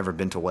 I've never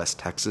been to West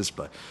Texas,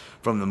 but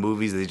from the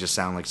movies, they just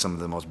sound like some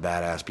of the most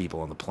badass people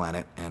on the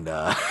planet. And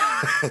I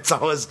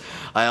always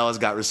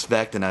got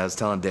respect, and I was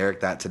telling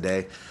Derek that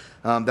today.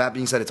 That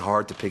being said, it's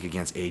hard to pick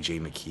against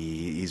AJ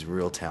McKee. He's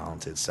real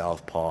talented,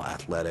 southpaw,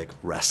 athletic,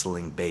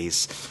 wrestling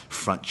base,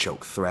 front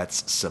choke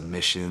threats,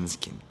 submissions,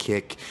 can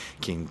kick,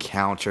 can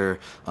counter.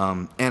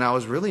 And I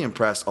was really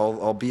impressed,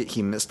 albeit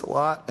he missed a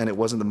lot and it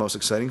wasn't the most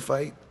exciting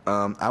fight.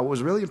 I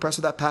was really impressed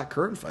with that Pat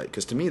Curran fight,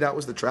 because to me that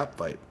was the trap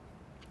fight.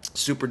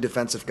 Super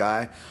defensive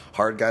guy,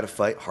 hard guy to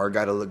fight, hard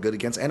guy to look good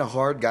against, and a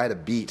hard guy to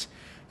beat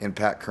in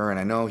Pat Curran.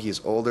 I know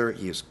he's older.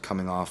 He is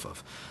coming off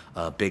of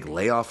a big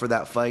layoff for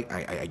that fight.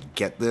 I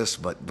get this,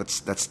 but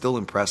that still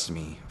impressed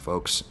me,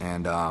 folks.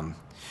 And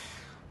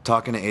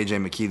talking to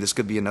AJ McKee, this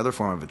could be another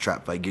form of a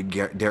trap fight.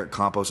 Derek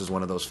Campos is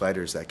one of those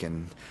fighters that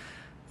can,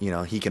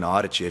 he can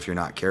audit you if you're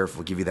not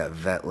careful, give you that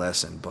vet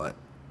lesson. But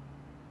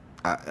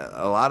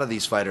a lot of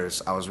these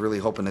fighters, I was really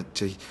hoping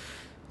to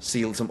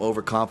see some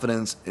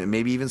overconfidence,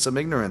 maybe even some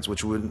ignorance,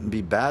 which wouldn't be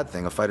a bad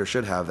thing. A fighter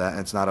should have that, and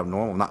it's not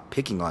abnormal. I'm not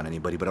picking on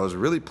anybody, but I was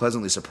really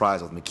pleasantly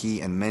surprised with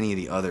McKee and many of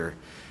the other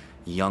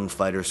young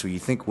fighters who you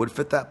think would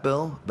fit that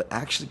bill, but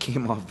actually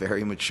came off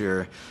very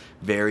mature,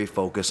 very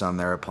focused on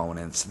their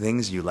opponents,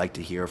 things you like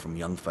to hear from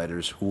young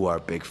fighters who are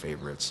big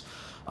favorites.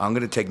 I'm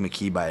going to take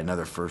McKee by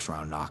another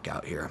first-round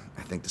knockout here.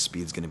 I think the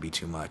speed's going to be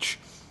too much.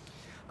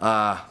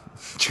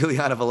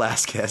 Juliana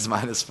Velasquez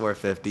minus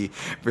 450,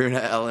 Bruna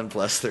Ellen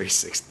plus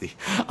 360.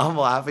 I'm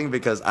laughing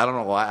because I don't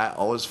know why I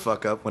always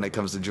fuck up when it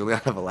comes to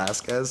Juliana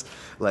Velasquez.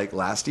 Like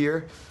last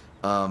year,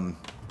 last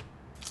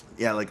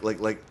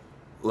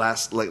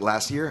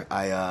year,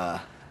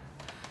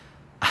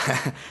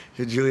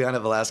 Juliana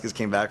Velasquez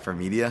came back for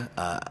media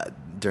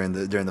during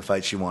the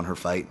fight. She won her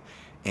fight,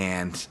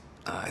 and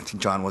I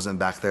think John wasn't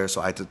back there,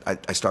 so I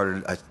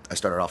started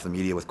off the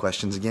media with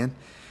questions again,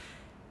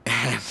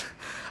 and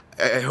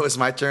it was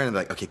my turn. And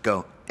like, okay,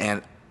 go.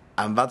 And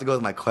I'm about to go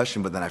with my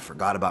question, but then I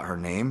forgot about her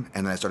name,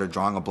 and then I started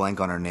drawing a blank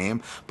on her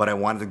name, but I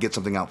wanted to get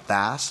something out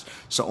fast,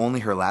 so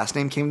only her last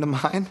name came to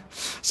mind.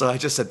 So I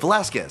just said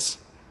Velasquez.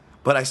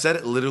 But I said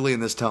it literally in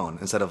this tone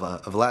instead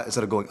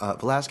of going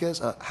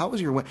Velasquez. How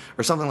was your win,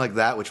 or something like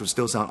that, which would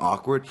still sound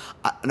awkward.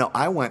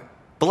 I went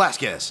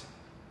Velasquez,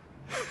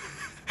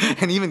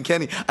 and even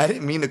Kenny. I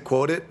didn't mean to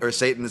quote it or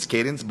say it in this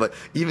cadence, but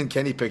even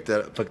Kenny picked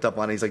up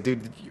on it. He's like,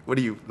 "Dude, what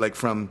are you like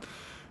from?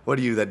 What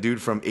are you, that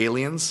dude from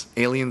Aliens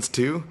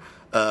 2?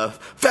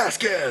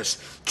 Vasquez,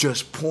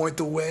 just point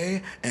the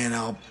way, and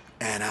I'll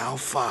and I'll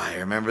fire.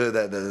 Remember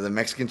that the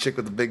Mexican chick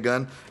with the big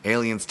gun?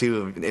 Aliens 2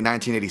 in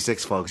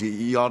 1986, folks.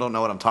 Y'all don't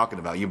know what I'm talking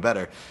about. You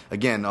better.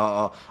 Again,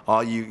 all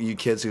you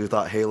kids who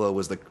thought Halo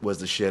was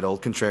the shit.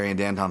 Old contrarian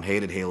Dan Tom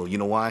hated Halo. You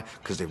know why?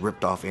 Because they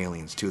ripped off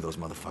Aliens 2, those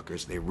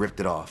motherfuckers. They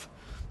ripped it off.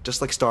 Just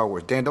like Star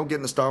Wars. Dan, don't get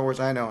into Star Wars.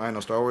 I know.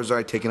 Star Wars is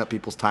already taking up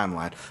people's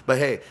timeline. But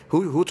hey,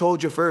 who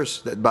told you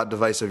first about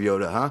divisive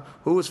Yoda, huh?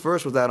 Who was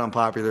first with that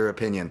unpopular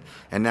opinion?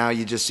 And now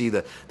you just see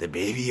the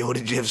Baby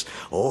Yoda gifs.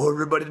 Oh,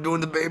 everybody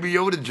doing the Baby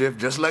Yoda gif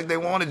just like they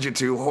wanted you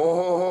to. Ho,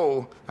 ho,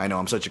 ho. I know,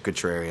 I'm such a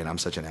contrarian. I'm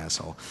such an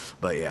asshole.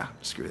 But yeah,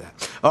 screw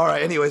that. All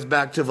right, anyways,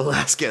 back to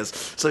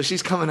Velasquez. So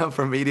she's coming up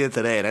from media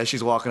today, and as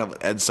she's walking up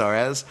with Ed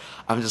Sarez,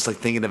 I'm just like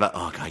thinking about,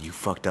 oh, God, you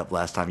fucked up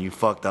last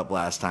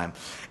time.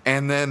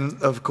 And then,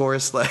 of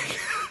course, like,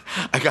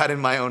 I got in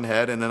my own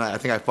head, and then I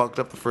think I fucked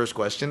up the first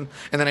question,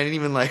 and then I didn't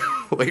even, like,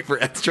 wait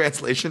for Ed's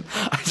translation.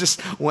 I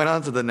just went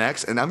on to the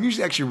next, and I'm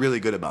usually actually really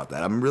good about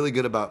that. I'm really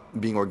good about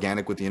being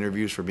organic with the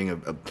interviews for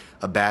being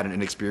a bad and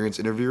inexperienced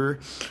interviewer.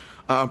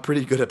 I'm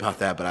pretty good about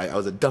that, but I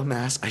was a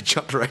dumbass. I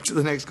jumped right to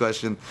the next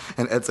question,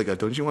 and Ed's like,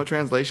 don't you want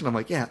translation? I'm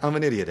like, yeah, I'm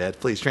an idiot, Ed.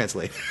 Please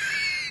translate.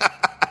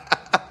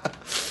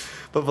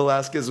 But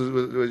Velasquez,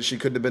 she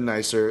couldn't have been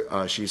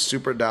nicer. She's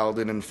super dialed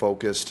in and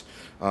focused.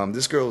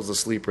 This girl is a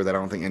sleeper that I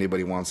don't think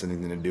anybody wants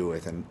anything to do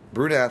with. And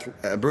Bruna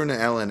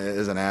Ellen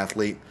is an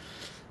athlete.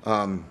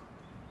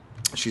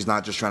 She's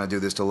not just trying to do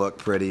this to look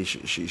pretty.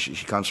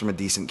 She comes from a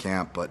decent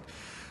camp, but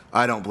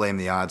I don't blame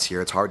the odds here.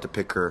 It's hard to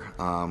pick her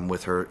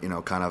with her,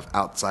 kind of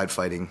outside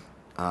fighting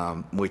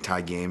Muay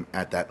Thai game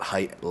at that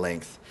height,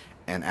 length,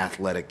 and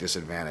athletic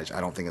disadvantage.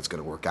 I don't think it's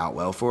going to work out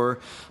well for her.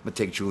 I'm going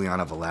to take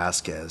Juliana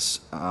Velasquez.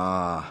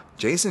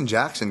 Jason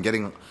Jackson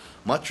getting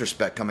much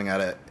respect coming out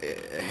of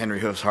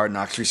Henry Hoof's Hard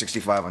Knocks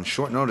 365 on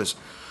short notice.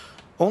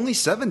 Only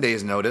 7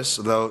 days notice,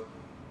 though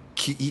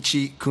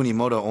Kiichi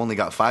Kunimoto only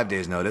got 5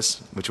 days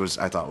notice, which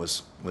I thought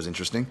was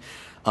interesting.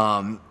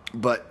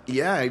 But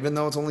yeah, even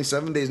though it's only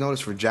 7 days notice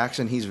for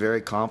Jackson, he's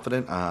very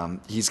confident.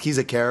 He's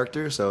a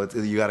character, so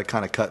you got to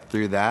kind of cut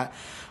through that.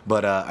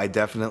 But I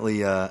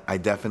definitely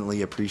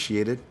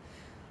appreciated.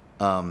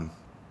 I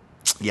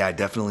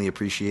definitely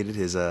appreciated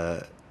his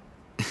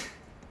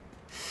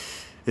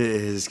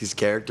his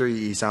character.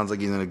 He sounds like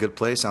he's in a good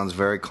place. Sounds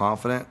very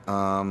confident.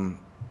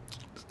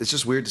 It's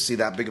just weird to see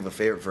that big of a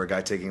favorite for a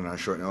guy taking him on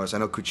short notice. I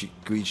know Koichi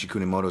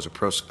Kunimoto is a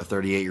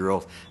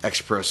 38-year-old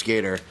ex-pro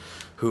skater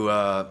who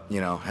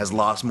has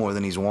lost more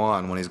than he's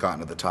won when he's gotten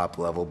to the top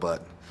level,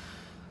 but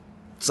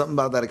something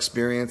about that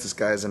experience. This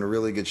guy's in a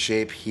really good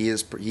shape. He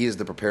is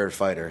the prepared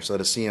fighter. So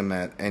to see him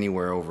at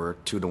anywhere over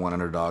 2-1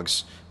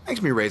 underdogs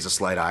makes me raise a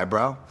slight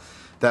eyebrow.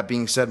 That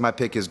being said, my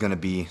pick is going to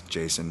be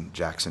Jason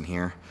Jackson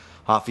here.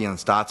 Hoffy on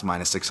Stotts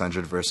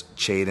 -600 versus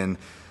Chaden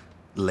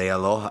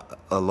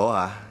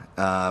Lealoha.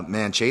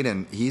 Man,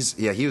 Chaden, he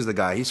was the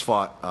guy. He's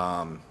fought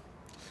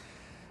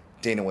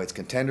Dana White's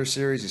Contender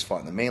Series. He's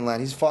fought in the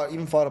mainland. He's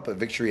even fought up at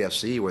Victory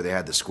FC where they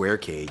had the square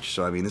cage.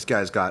 So, I mean, this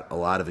guy's got a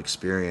lot of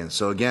experience.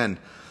 So, again,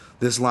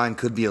 this line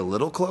could be a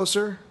little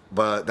closer,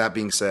 but that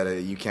being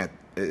said, you can't.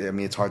 I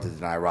mean, it's hard to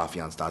deny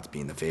Rafion Stotts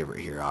being the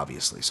favorite here,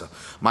 obviously. So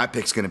my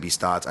pick's going to be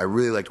Stotts. I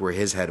really liked where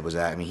his head was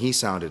at. I mean, he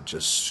sounded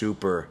just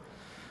super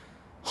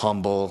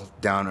humble,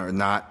 down, or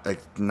not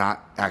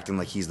acting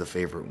like he's the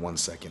favorite 1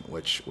 second,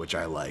 which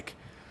I like.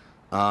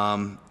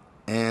 And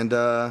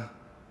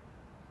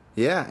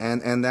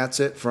that's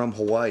it from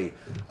Hawaii.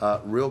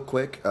 Real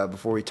quick,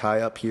 before we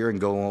tie up here and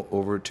go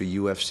over to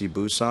UFC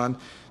Busan,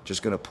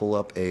 just going to pull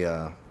up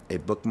a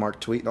bookmark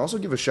tweet and also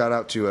give a shout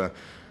out to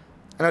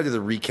and I did the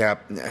recap.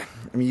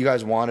 I mean, you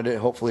guys wanted it.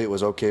 Hopefully it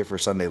was okay for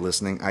Sunday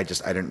listening. I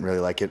didn't really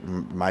like it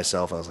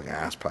myself. I was like,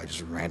 it's probably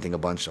just ranting a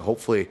bunch. So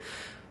hopefully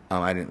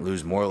I didn't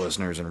lose more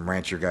listeners and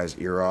rant your guys'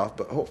 ear off,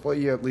 but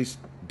hopefully you at least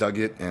dug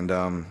it, and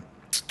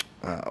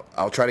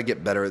I'll try to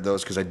get better at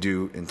those because I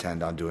do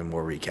intend on doing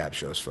more recap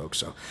shows, folks.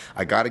 So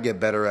I got to get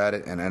better at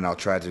it, and I'll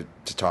try to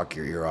talk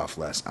your ear off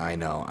less. I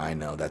know.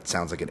 That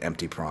sounds like an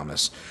empty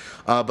promise.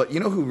 But you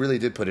know who really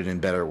did put it in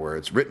better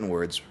words, written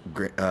words,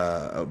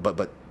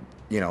 but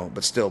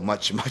still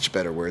much, much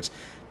better words?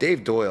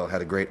 Dave Doyle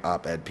had a great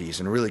op-ed piece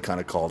and really kind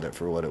of called it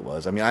for what it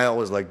was. I mean, I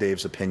always like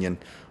Dave's opinion.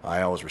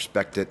 I always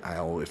respect it.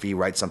 If he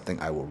writes something,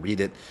 I will read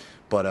it.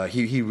 But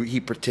he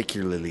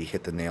particularly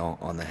hit the nail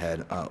on the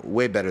head.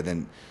 Way better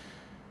than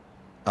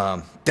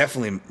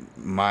definitely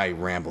my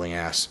rambling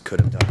ass could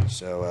have done.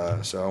 So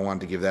I wanted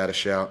to give that a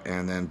shout.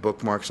 And then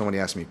bookmark. Somebody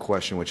asked me a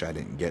question which I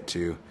didn't get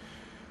to.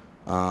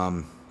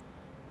 Let's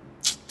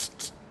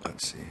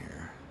see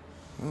here.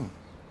 Oh,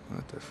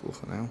 what the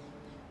fuck now?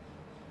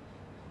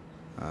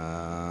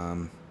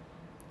 All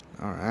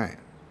right.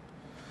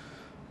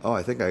 Oh,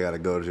 I think I got to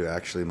go to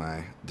actually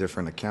my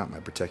different account. My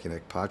Protect Your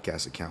Neck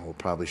podcast account will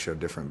probably show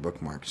different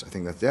bookmarks. I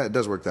think it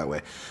does work that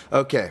way.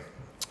 Okay.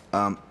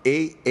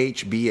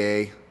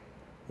 AHBA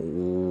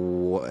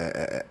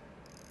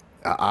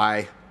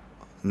I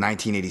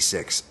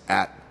 1986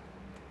 at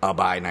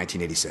Abai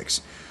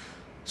 1986.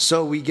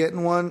 So we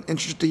getting one.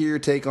 Interested to hear your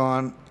take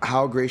on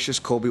how gracious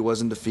Colby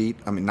was in defeat.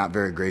 I mean, not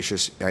very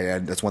gracious.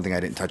 That's one thing I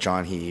didn't touch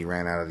on. He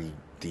ran out of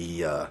the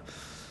the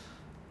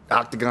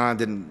octagon,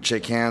 didn't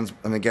shake hands.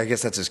 I mean, I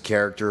guess that's his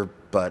character,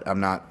 but I'm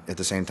not, at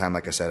the same time,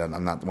 like I said,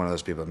 I'm not one of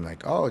those people. I'm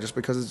like, oh, just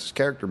because it's his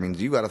character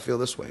means you got to feel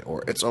this way,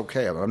 or it's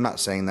okay. I'm not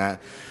saying that.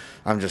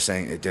 I'm just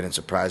saying it didn't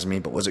surprise me,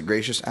 but was it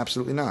gracious?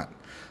 Absolutely not.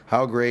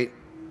 How great,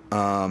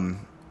 and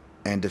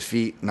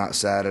defeat, not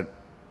sad at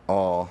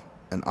all.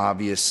 An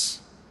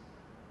obvious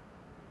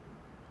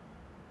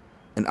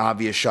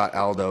shot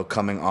Aldo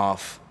coming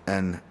off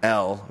an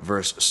L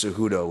versus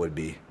Cejudo would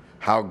be.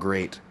 How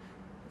great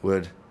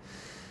would...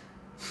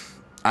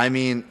 I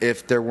mean,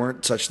 if there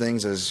weren't such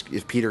things as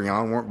if Peter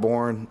Yan weren't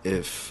born,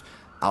 if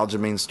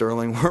Aljamain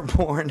Sterling weren't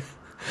born,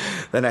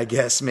 then I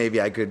guess maybe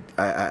I could,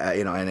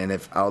 and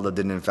if Aldo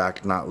didn't in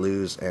fact not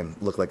lose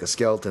and look like a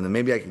skeleton, then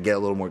maybe I could get a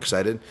little more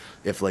excited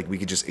if like we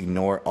could just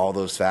ignore all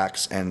those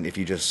facts, and if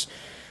you just,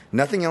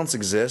 nothing else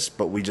exists,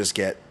 but we just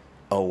get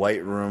a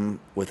white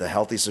room with a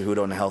healthy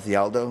Cejudo and a healthy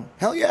Aldo.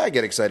 Hell yeah, I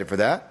get excited for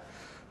that.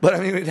 But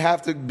I mean, it'd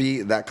have to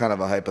be that kind of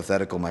a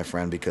hypothetical, my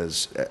friend,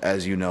 because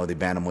as you know, the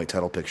bantamweight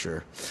title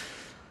picture,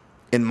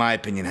 in my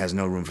opinion, has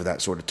no room for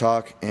that sort of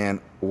talk.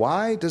 And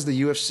why does the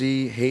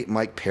UFC hate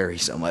Mike Perry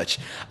so much?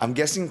 I'm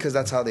guessing because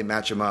that's how they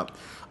match him up.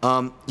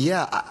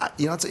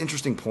 It's an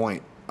interesting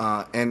point.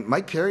 And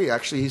Mike Perry,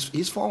 actually,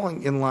 he's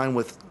falling in line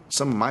with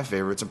some of my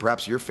favorites and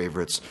perhaps your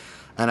favorites.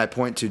 And I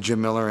point to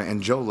Jim Miller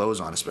and Joe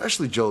Lozon,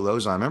 especially Joe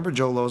Lozon. Remember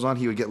Joe Lozon?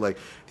 He would get like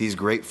these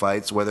great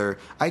fights. Whether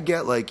I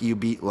get like you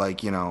beat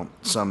like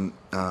some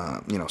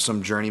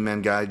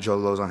journeyman guy. Joe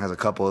Lozon has a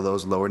couple of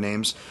those lower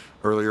names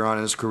earlier on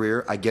in his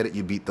career. I get it.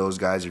 You beat those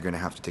guys, you're going to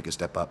have to take a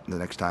step up the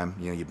next time.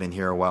 You've been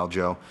here a while,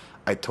 Joe.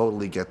 I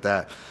totally get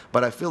that.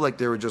 But I feel like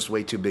they were just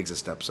way too big of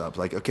steps up.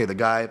 Like, okay, the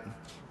guy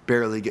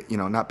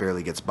not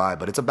barely gets by,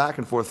 but it's a back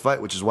and forth fight,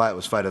 which is why it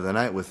was fight of the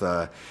night with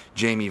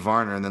Jamie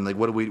Varner. And then like,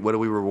 what do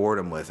we reward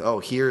him with? Oh,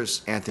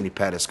 here's Anthony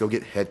Pettis. Go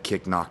get head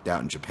kicked, knocked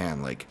out in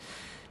Japan. Like,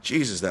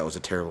 Jesus, that was a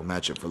terrible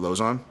matchup for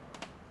Lozon.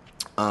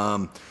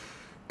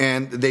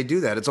 And they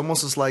do that. It's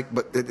almost just like,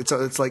 but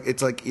it's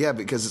like, yeah,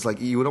 because it's like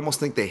you would almost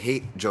think they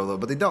hate Joe Lozon,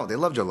 but they don't. They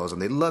love Joe Lozon.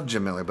 They love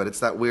Jim Miller, but it's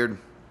that weird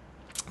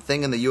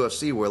thing in the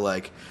UFC where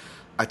like,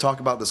 I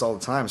talk about this all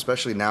the time,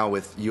 especially now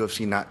with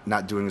UFC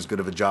not doing as good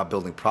of a job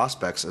building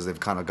prospects as they've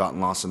kind of gotten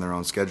lost in their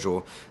own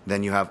schedule.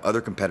 Then you have other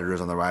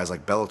competitors on the rise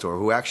like Bellator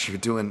who actually are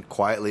doing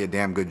quietly a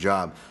damn good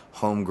job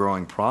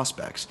home-growing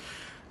prospects.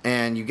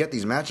 And you get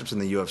these matchups in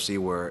the UFC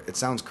where it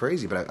sounds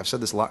crazy, but I've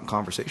said this a lot in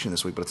conversation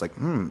this week, but it's like,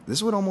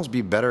 this would almost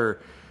be better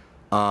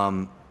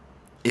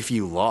if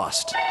you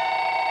lost.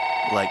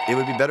 Like, it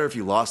would be better if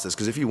you lost this,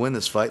 because if you win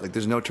this fight, like,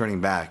 there's no turning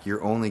back.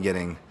 You're only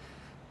getting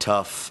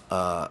tough,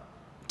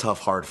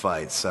 hard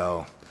fights.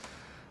 So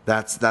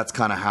that's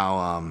kind of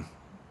how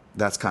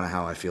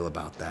I feel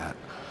about that.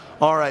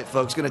 All right,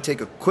 folks, going to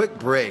take a quick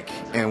break,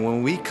 and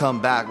when we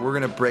come back, we're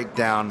going to break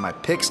down my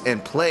picks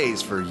and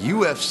plays for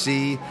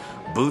UFC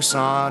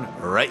Busan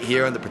right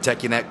here on the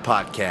Protect Your Neck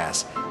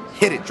podcast.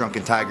 Hit it,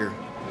 Drunken Tiger.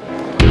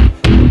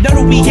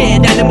 너를 위해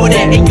나는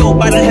뭐래요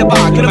말을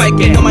해봐 그럼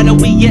할게 너만을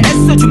위해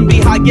애써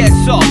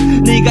준비하겠어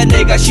네가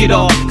내가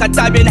싫어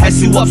같다면 할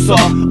수 없어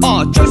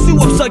어쩔 수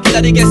없어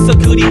기다리겠어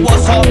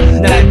그리워서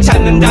날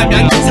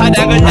찾는다면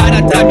사랑을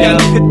알았다면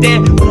그때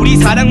우리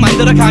사랑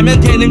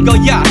만들어가면 되는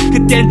거야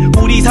그땐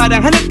우리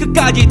사랑하는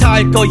끝까지 다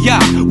할 거야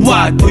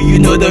What do you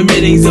know the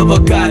meanings of a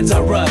God's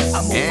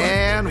us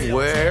And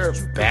we're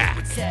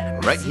back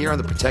right here on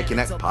the Protect Your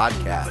Neck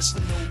podcast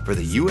for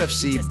the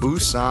UFC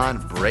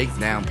Busan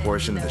breakdown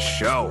portion of the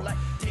show,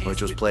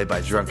 which was played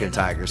by Drunken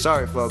Tiger.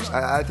 Sorry, folks.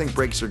 I think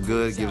breaks are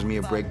good. It gives me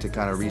a break to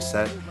kind of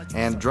reset.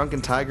 And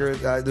Drunken Tiger,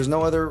 there's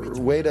no other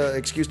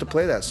excuse to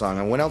play that song.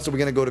 And when else are we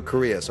going to go to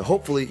Korea? So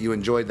hopefully you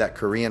enjoyed that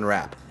Korean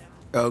rap.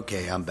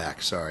 Okay, I'm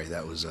back. Sorry,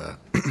 that was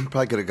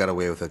probably could have got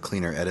away with a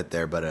cleaner edit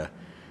there, but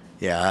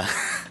yeah.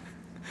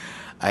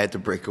 I had to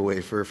break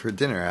away for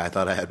dinner. I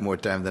thought I had more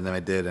time than I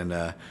did,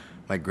 and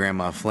my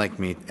grandma flanked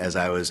me as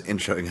I was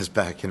introing us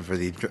back in for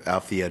the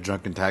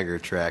Drunken Tiger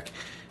track,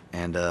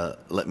 and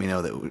let me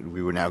know that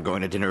we were now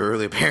going to dinner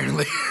early,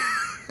 apparently.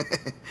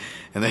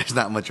 And there's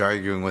not much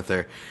arguing with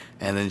her.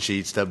 And then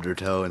she stubbed her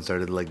toe and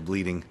started like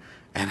bleeding,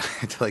 and I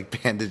had to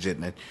like bandage it.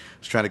 And I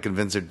was trying to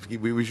convince her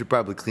we should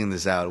probably clean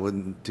this out. It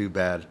wasn't too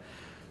bad.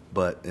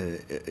 But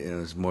it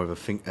was more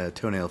of a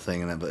toenail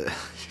thing, but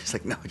she's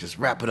like, "No, just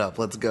wrap it up.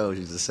 Let's go."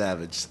 She's a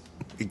savage.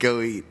 We go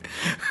eat.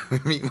 We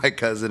meet my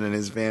cousin and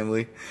his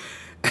family,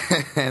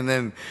 and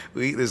then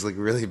we eat this like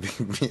really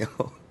big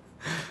meal.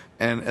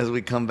 And as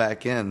we come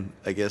back in,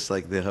 I guess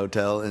like the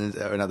hotel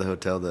or not the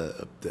hotel,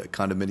 the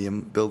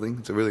condominium building.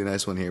 It's a really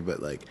nice one here,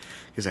 but like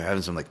because they're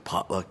having some like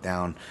potluck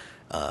down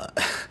at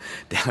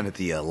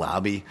the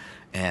lobby,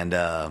 and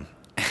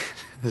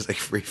there's like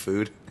free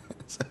food.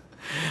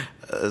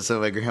 So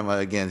my grandma,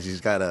 again,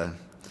 she's got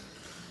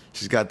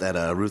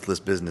that ruthless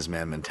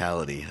businessman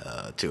mentality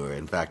to her.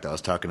 In fact, I was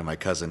talking to my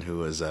cousin who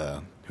was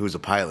a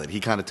pilot. He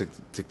kind of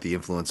took the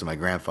influence of my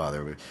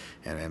grandfather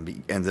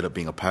and ended up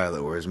being a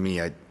pilot. Whereas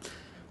me, I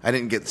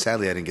didn't get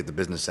the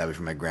business savvy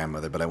from my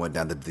grandmother, but I went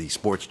down to the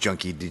sports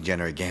junkie,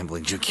 degenerate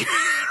gambling junkie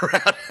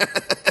route.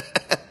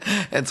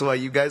 That's why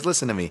you guys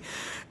listen to me.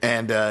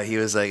 And he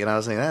was like, and I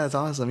was like, that's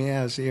awesome.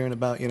 Yeah, I was hearing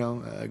about,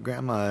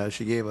 grandma.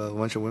 She gave a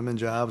bunch of women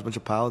jobs, a bunch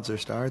of pilots their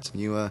starts,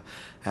 and you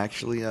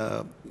actually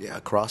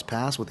cross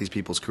paths with these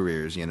people's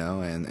careers,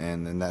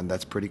 and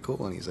that's pretty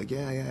cool. And he's like,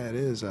 yeah, it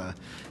is.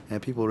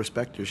 And people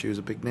respect her. She was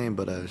a big name,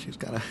 but she's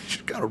kind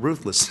of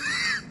ruthless.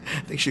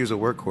 I think she was a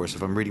workhorse.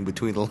 If I'm reading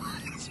between the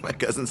lines, my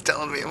cousin's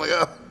telling me. I'm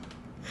like,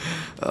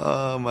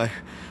 oh,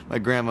 my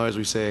grandma, as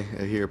we say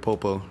here,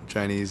 Popo,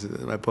 Chinese.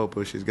 My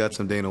Popo, she's got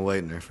some Dana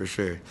White in her for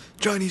sure.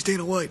 Chinese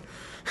Dana White.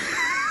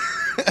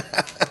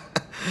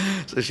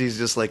 So she's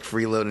just like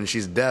freeloading.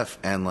 She's deaf,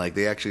 and like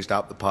they actually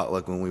stopped the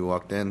potluck when we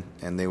walked in,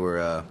 and they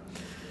were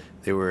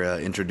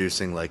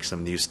introducing like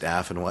some new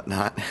staff and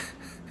whatnot.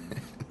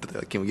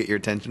 Can we get your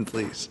attention,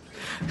 please?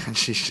 And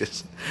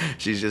she's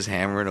just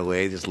hammering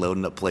away, just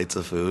loading up plates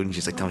of food. And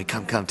she's like, "Tommy,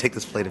 come, take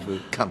this plate of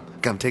food.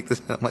 Come, take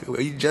this." I'm like,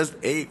 "Well, you just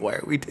ate. Why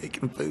are we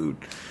taking food?"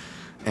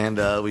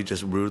 And we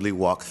just rudely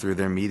walked through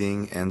their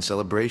meeting and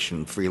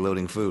celebration,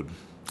 freeloading food.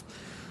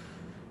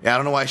 Yeah, I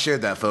don't know why I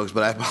shared that, folks,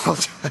 but I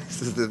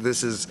apologize.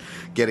 This is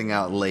getting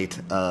out late,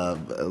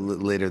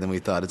 later than we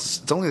thought.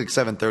 It's only like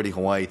 7:30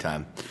 Hawaii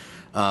time,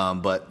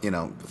 but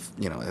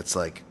it's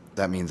like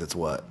that means it's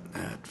what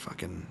at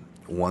fucking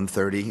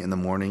 1:30 in the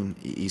morning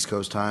East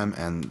Coast time,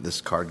 and this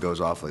card goes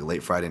off like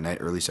late Friday night,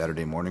 early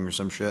Saturday morning or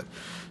some shit.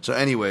 So,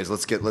 anyways,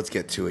 let's get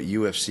to it.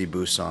 UFC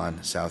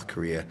Busan, South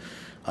Korea.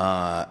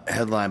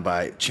 Headlined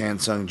by Chan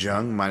Sung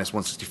Jung,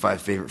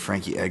 -165 favorite,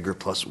 Frankie Edgar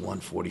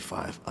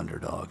 +145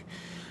 underdog.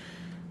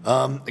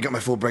 I got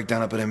my full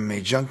breakdown up at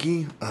MMA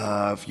Junkie.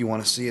 If you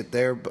want to see it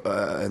there,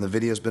 and the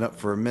video's been up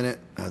for a minute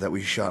that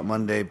we shot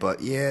Monday.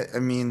 But yeah, I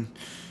mean,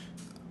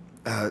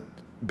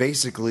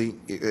 basically,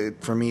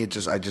 for me, I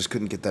just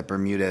couldn't get that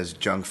Bermudez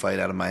Jung fight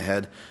out of my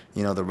head.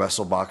 The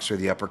wrestle boxer,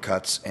 the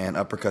uppercuts, and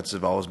uppercuts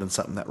have always been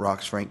something that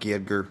rocks Frankie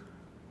Edgar.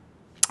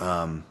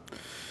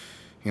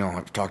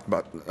 I've talked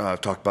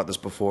about this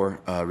before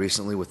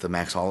recently with the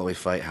Max Holloway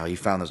fight, how he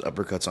found those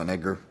uppercuts on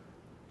Edgar.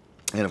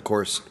 And, of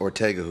course,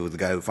 Ortega, the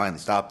guy who finally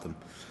stopped him,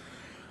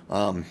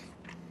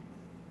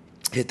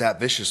 hit that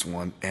vicious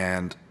one.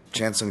 And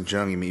Chan Sung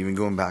Jung, even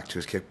going back to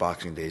his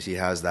kickboxing days, he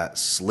has that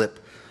slip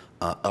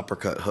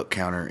uppercut hook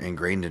counter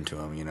ingrained into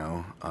him,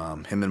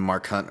 Him and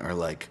Mark Hunt are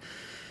like,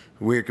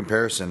 weird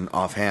comparison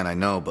offhand, I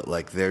know, but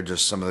like they're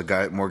just some of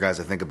the more guys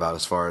I think about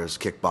as far as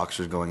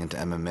kickboxers going into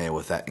MMA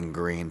with that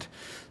ingrained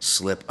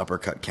slip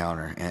uppercut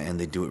counter, and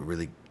they do it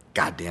really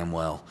goddamn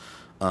well.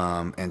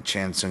 And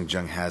Chan Sung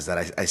Jung has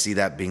that. I see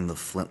that being the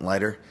flint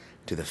lighter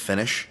to the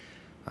finish,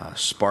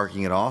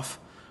 sparking it off.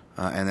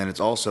 And then it's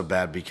also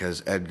bad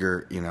because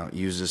Edgar,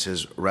 uses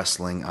his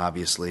wrestling,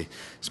 obviously,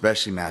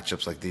 especially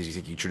matchups like these you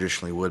think he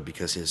traditionally would,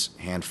 because his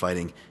hand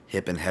fighting,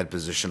 hip and head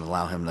position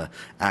allow him to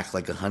act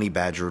like a honey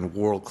badger in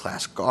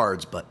world-class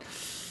guards. But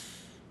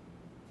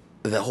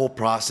the whole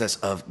process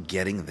of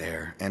getting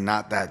there, and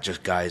not that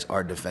just guys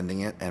are defending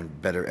it and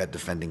better at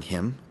defending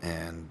him,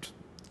 and,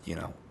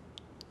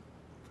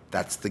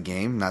 that's the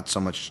game, not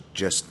so much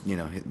just,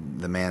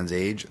 the man's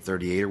age,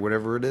 38 or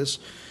whatever it is.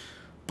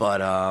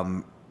 But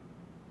a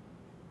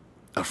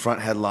front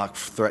headlock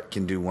threat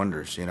can do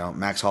wonders.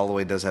 Max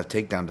Holloway does have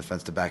takedown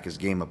defense to back his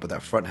game up, but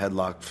that front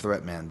headlock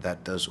threat, man,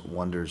 that does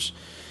wonders.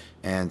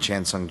 And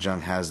Chan Sung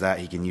Jung has that.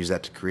 He can use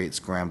that to create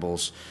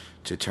scrambles,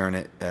 to turn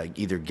it,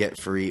 either get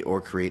free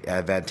or create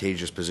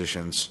advantageous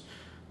positions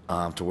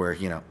to where,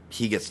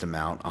 he gets to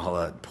mount, a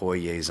la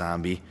Poirier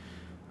Zombie.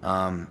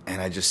 And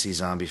I just see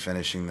Zombie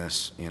finishing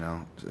this,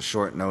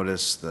 short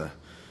notice,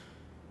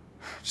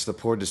 just the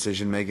poor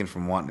decision making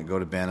from wanting to go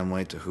to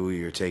bantamweight to who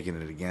you're taking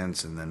it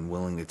against, and then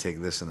willing to take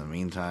this in the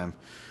meantime.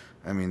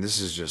 I mean, this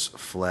is just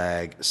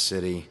flag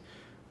city.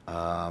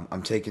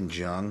 I'm taking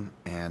Jung,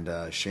 and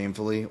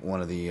shamefully,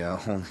 one of the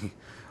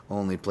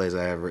only plays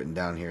I have written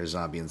down here is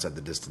Zombie inside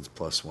the distance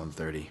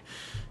 +130.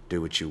 Do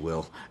what you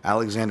will.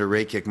 Alexander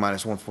Rakic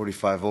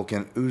 -145.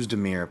 Volkan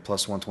Oezdemir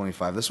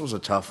 +125. This was a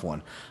tough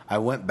one. I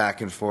went back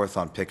and forth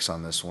on picks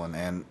on this one,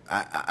 and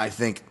I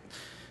think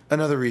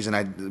another reason,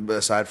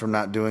 aside from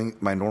not doing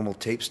my normal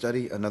tape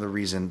study, another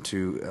reason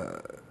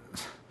to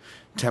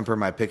temper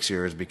my picks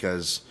here is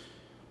because,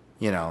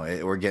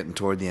 we're getting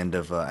toward the end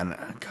of, and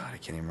God, I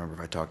can't even remember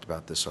if I talked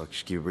about this, so I'll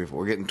just keep it brief.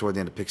 We're getting toward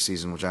the end of pick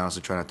season, which I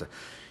honestly try not to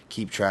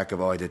keep track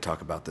of. Oh, I did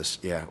talk about this,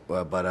 yeah.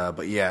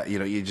 But yeah,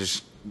 you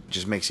just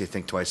makes you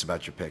think twice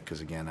about your pick,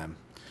 because again, I'm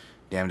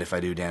damned if I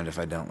do, damned if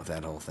I don't with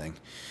that whole thing.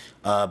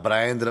 But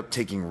I ended up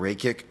taking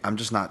Rakic. I'm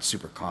just not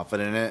super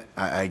confident in it.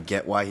 I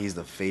get why he's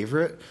the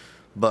favorite,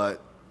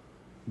 but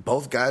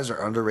both guys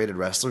are underrated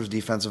wrestlers,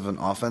 defensive and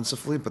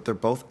offensively, but they're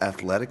both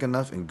athletic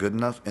enough and good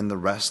enough in the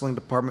wrestling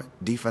department,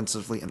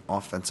 defensively and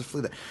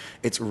offensively, that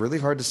it's really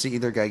hard to see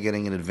either guy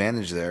getting an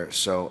advantage there.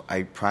 So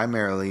I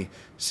primarily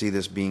see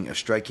this being a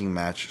striking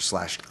match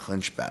 /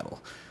 clinch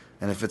battle.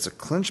 And if it's a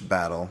clinch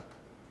battle,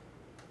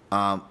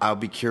 I'll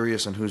be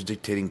curious on who's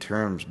dictating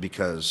terms,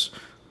 because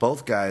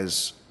both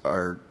guys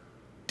are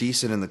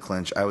decent in the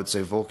clinch. I would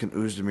say Volkan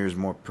Oezdemir is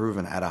more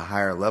proven at a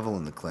higher level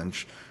in the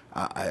clinch.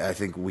 I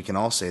think we can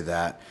all say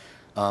that.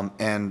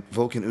 And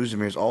Volkan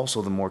Oezdemir is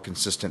also the more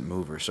consistent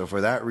mover. So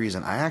for that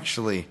reason, I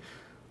actually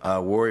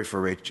worry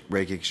for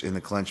Rakic in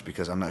the clinch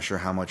because I'm not sure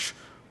how much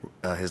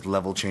his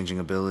level-changing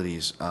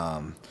abilities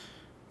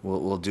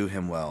will do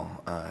him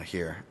well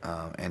here.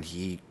 And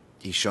he's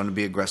shown to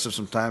be aggressive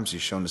sometimes.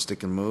 He's shown to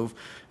stick and move.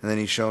 And then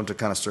he's shown to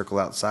kind of circle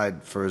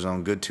outside for his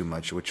own good too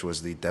much, which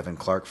was the Devin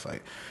Clark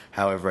fight.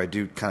 However, I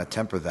do kind of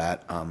temper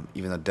that,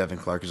 even though Devin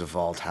Clark is a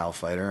volatile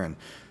fighter, and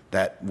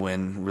that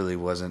win really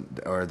wasn't,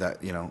 or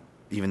that,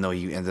 even though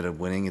he ended up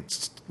winning,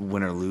 it's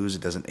win or lose,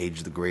 it doesn't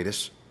age the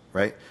greatest,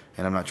 right?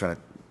 And I'm not trying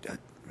to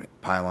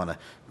pile on a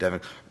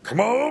Devin, come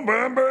on,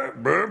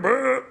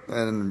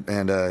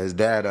 and his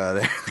dad there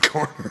in the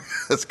corner.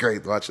 That's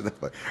great watching them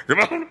play. Come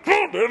on,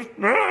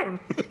 Devin.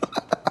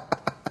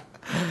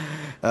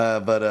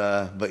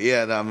 But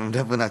yeah, no, I'm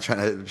definitely not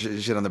trying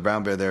to shit on the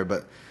brown bear there,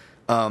 but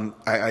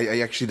I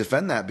actually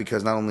defend that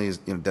because not only is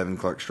Devin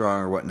Clark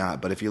strong or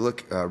whatnot, but if you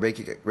look,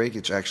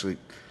 Rakic actually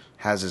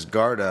has his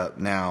guard up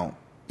now.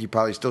 He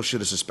probably still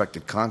should have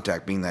suspected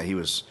contact, being that he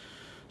was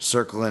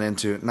circling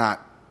into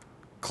not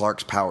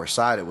Clark's power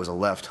side. It was a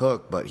left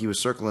hook, but he was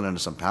circling into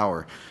some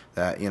power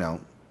that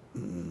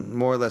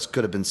more or less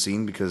could have been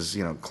seen because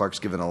Clark's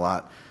given a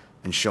lot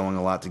and showing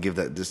a lot to give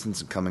that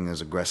distance and coming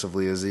as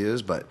aggressively as he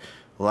is. But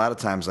a lot of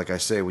times, like I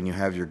say, when you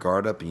have your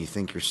guard up and you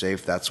think you're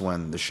safe, that's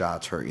when the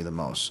shots hurt you the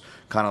most.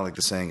 Kind of like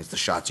the saying, it's the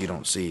shots you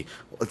don't see.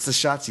 Well, it's the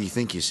shots you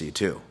think you see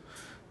too.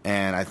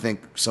 And I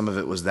think some of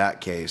it was that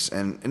case.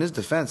 And in his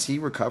defense, he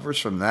recovers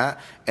from that.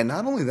 And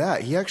not only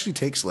that, he actually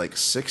takes like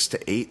 6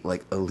 to 8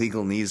 like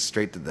illegal knees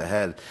straight to the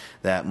head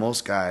that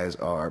most guys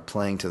are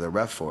playing to the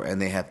ref for,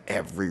 and they have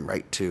every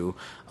right to.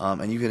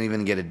 And you can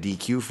even get a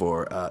DQ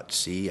for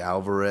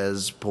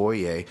Alvarez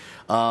Poirier.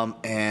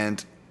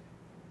 And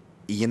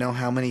you know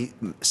how many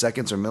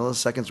seconds or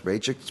milliseconds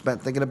Rakic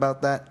spent thinking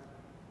about that?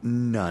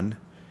 None.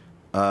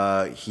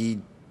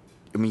 He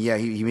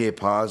may have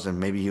paused and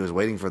maybe he was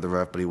waiting for the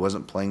ref, but he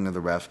wasn't playing to the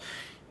ref.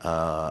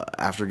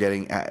 After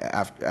getting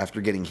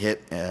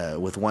hit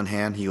with one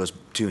hand, he goes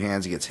two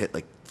hands. He gets hit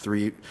like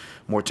 3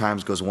 more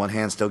times, goes one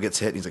hand, still gets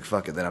hit. And he's like,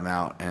 fuck it, then I'm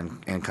out,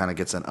 and kind of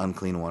gets an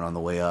unclean one on the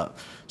way up.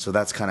 So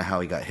that's kind of how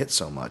he got hit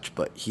so much.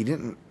 But he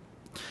didn't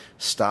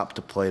stop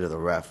to play to the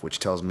ref, which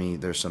tells me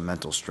there's some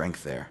mental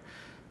strength there.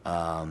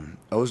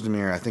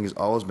 Oezdemir, I think, has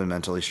always been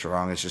mentally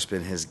strong. It's just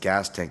been his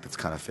gas tank that's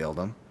kind of failed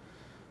him.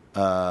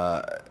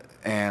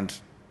 And,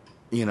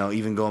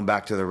 even going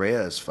back to the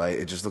Reyes fight,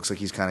 it just looks like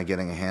he's kind of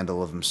getting a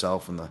handle of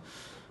himself and the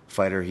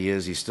fighter he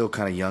is. He's still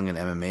kind of young in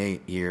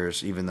MMA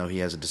years, even though he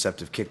has a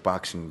deceptive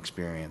kickboxing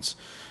experience.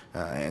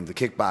 And the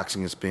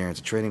kickboxing experience,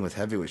 training with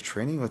heavyweights,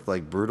 training with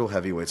like brutal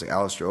heavyweights like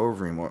Alistair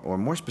Overeem, or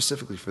more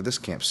specifically for this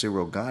camp,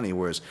 Cyril Gane,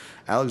 whereas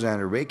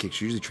Alexander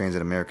Rakic usually trains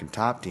at American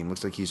Top Team.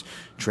 Looks like he's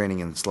training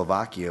in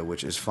Slovakia,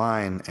 which is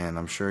fine, and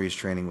I'm sure he's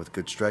training with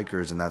good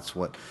strikers, and that's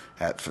what,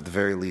 for the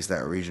very least,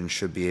 that region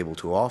should be able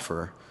to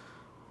offer.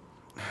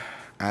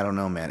 I don't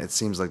know, man. It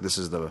seems like this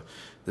is the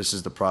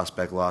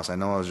prospect loss. I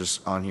know I was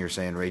just on here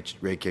saying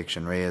Rakic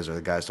and Reyes are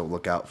the guys to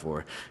look out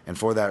for, and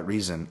for that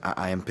reason,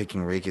 I am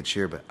picking Rakic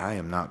here, but I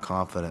am not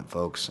confident,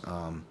 folks.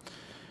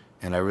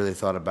 And I really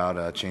thought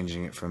about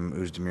changing it from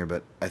Oezdemir,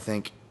 but I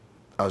think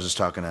I was just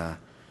talking to.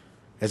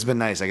 It's been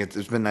nice. I get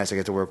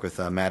to work with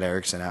Matt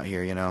Erickson out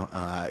here.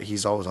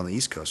 He's always on the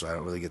East Coast, so I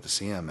don't really get to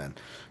see him, and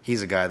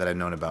he's a guy that I've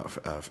known about,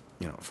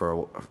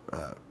 for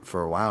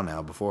a while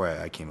now. Before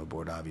I came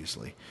aboard,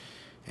 obviously.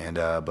 And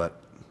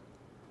but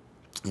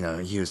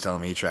he was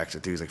telling me he tracks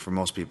it too. He's like, for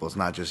most people, it's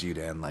not just you,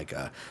 Dan. Like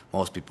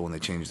most people, when they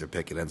change their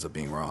pick, it ends up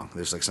being wrong.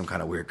 There's like some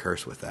kind of weird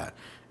curse with that.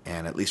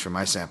 And at least for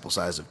my sample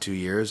size of 2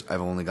 years,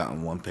 I've only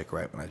gotten one pick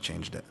right when I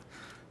changed it,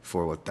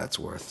 for what that's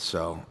worth.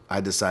 So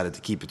I decided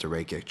to keep it to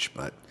Rakic,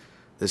 but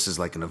this is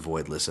like an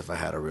avoid list if I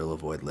had a real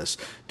avoid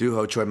list. Do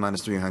Ho Choi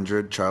minus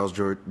 300, Charles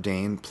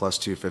Jourdain plus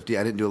 250.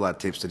 I didn't do a lot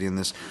of tape study on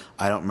this.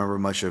 I don't remember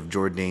much of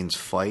Jourdain's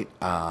fight.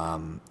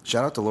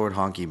 Shout out to Lord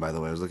Honky, by the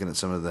way. I was looking at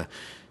some of the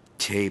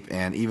tape,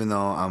 and even though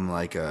I'm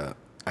like,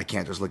 I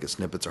can't just look at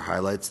snippets or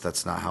highlights,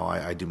 that's not how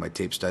I do my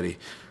tape study.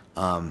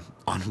 On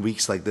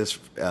weeks like this,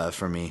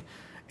 for me,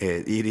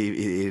 it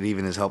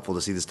even is helpful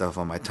to see the stuff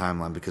on my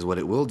timeline, because what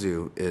it will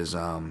do is,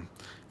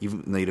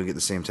 even though you don't get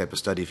the same type of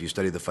study, if you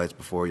study the fights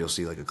before, you'll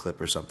see like a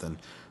clip or something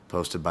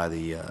posted by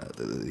the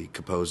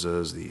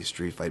Capozas, the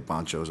Street Fight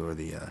Bonchos, or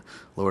the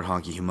Lord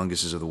Honky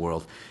Humonguses of the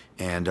world,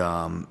 and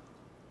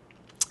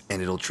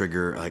it'll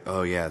trigger like,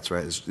 oh yeah, that's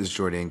right, this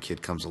Jourdain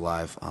kid comes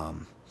alive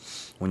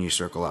when you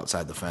circle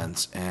outside the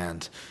fence.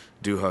 And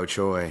Do Ho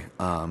Choi,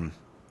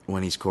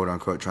 when he's quote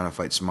unquote trying to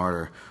fight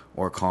smarter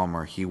or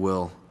calmer,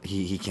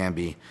 he can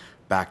be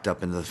backed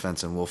up into the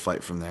fence and will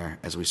fight from there,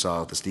 as we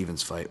saw at the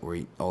Stevens fight, where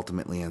he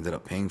ultimately ended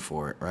up paying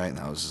for it, right? And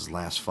that was his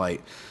last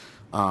fight.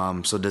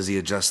 So does he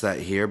adjust that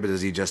here? But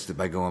does he adjust it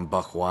by going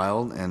buck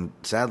wild? And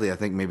sadly, I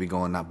think maybe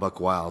going not buck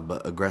wild,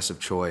 but aggressive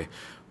Choi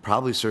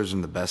probably serves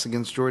him the best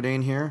against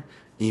Jourdain here,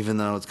 even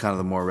though it's kind of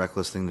the more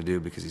reckless thing to do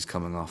because he's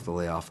coming off the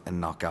layoff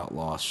and knockout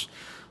loss.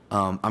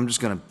 I'm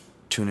just going to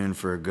tune in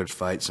for a good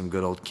fight, some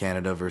good old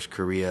Canada versus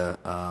Korea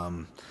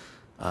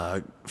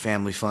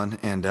family fun,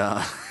 and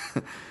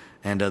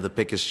and the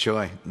pick is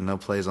Choi. No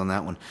plays on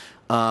that one.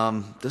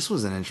 This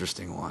was an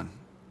interesting one.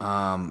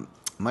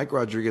 Mike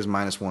Rodriguez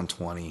minus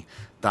 120,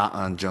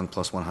 Da Jung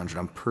plus 100.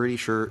 I'm pretty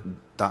sure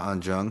Da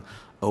Jung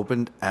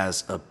opened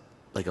as a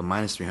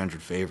minus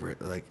 300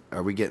 favorite. Like,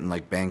 are we getting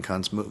like Bang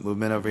Kun's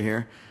movement over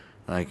here?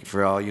 Like,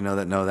 for all you know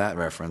that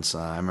reference,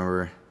 I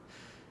remember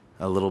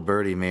a little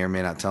birdie may or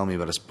may not tell me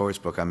about a sports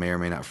book I may or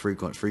may not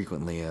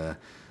frequently. A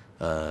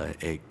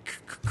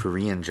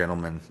Korean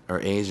gentleman, or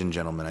Asian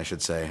gentleman, I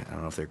should say. I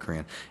don't know if they're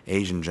Korean.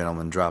 Asian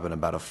gentleman dropping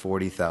about a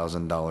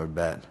 $40,000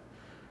 bet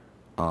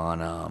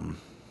on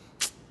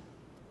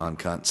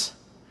cunts.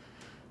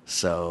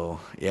 So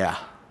yeah,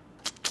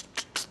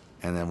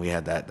 and then we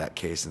had that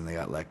case, and they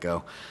got let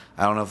go.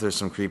 I don't know if there's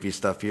some creepy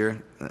stuff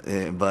here,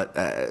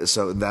 but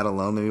so that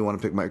alone made me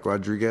want to pick Mike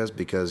Rodriguez,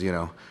 because he's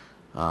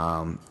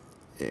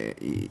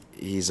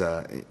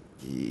a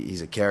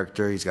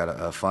character. He's got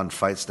a fun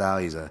fight style.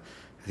 I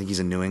think he's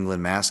a New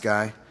England mass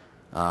guy,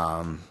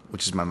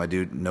 which is my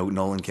dude.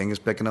 Nolan King is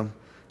picking him,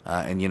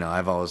 and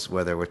I've always,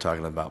 whether we're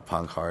talking about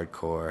punk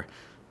hardcore,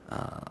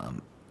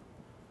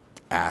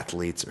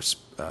 athletes or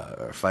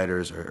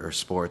fighters or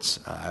sports,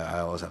 I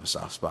always have a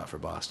soft spot for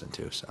Boston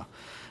too. So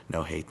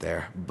no hate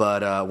there.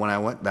 But when I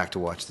went back to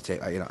watch the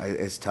tape,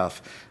 it's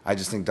tough. I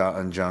just think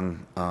Da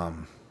Jung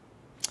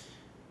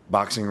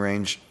boxing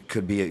range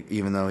could be,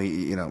 even though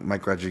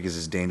Mike Rodriguez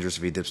is dangerous.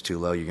 If he dips too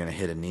low, you're going to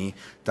hit a knee.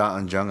 Da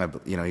Jung,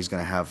 he's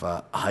going to have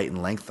height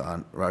and length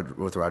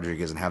with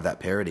Rodriguez and have that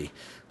parity.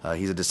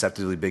 He's a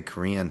deceptively big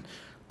Korean.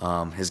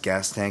 His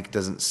gas tank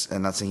doesn't.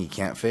 I'm not saying he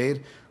can't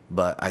fade,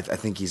 but I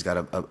think he's got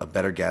a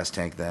better gas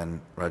tank than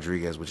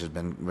Rodriguez, which has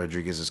been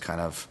Rodriguez's kind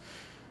of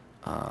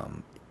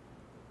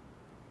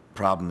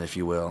problem, if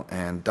you will.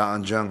 And Da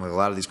Jung, like a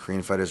lot of these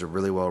Korean fighters, are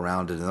really well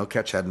rounded, and they'll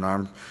catch head and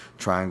arm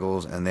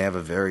triangles, and they have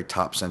a very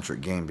top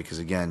centric game, because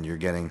again, you're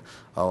getting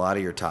a lot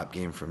of your top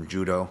game from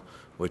judo,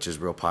 which is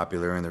real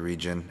popular in the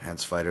region,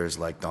 hence fighters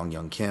like Dong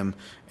Young Kim.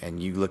 And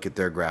you look at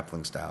their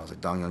grappling styles, like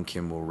Dong Young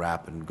Kim will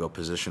wrap and go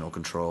positional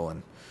control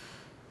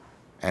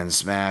and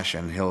smash,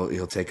 and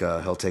he'll take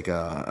a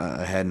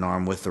head and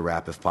arm with the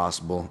wrap if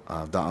possible.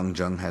 Da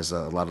Jung has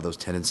a lot of those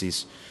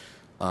tendencies.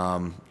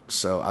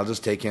 So I'll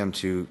just take him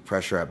to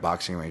pressure at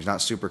boxing range. Not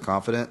super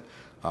confident.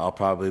 I'll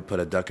probably put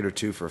a ducat or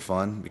two for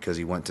fun, because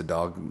he went to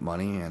dog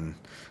money, and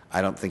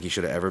I don't think he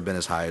should have ever been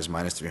as high as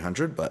minus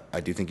 300, but I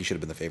do think he should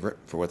have been the favorite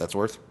for what that's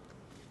worth.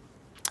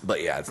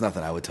 But yeah, it's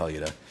nothing I would tell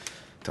you to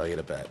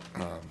bet.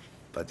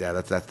 But yeah,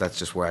 that's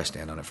just where I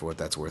stand on it for what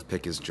that's worth.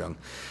 Pick is Jung.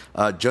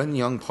 Jun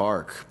Young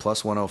Park,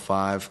 plus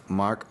 105.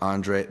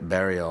 Marc-Andre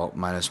Barrial,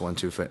 minus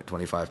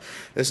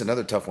 125. This is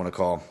another tough one to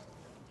call.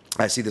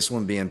 I see this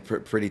one being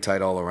pretty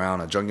tight all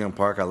around. Jung Young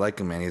Park, I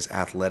like him, man. He's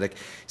athletic.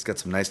 He's got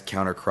some nice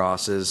counter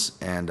crosses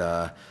and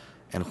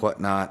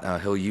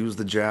whatnot. He'll use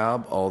the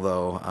jab,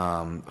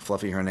 although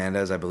Fluffy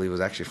Hernandez, I believe,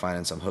 was actually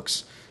finding some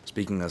hooks.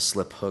 Speaking of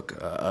slip hook,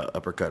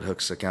 uppercut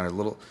hooks, countered a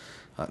little,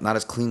 not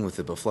as clean with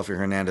it, but Fluffy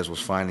Hernandez was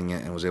finding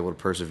it and was able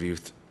to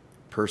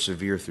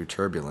persevere through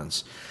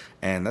turbulence.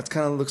 And that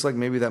kind of looks like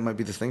maybe that might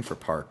be the thing for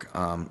Park.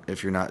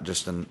 If you're not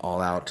just an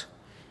all-out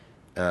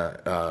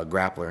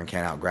grappler and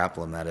can't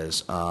out-grapple him, that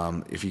is.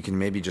 If you can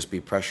maybe just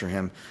pressure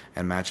him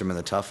and match him in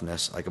the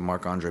toughness, like a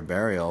Marc-Andre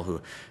Barrial, who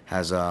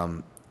has,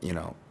 not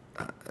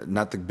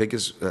the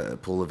biggest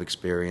pool of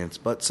experience,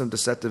 but some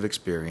deceptive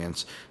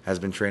experience, has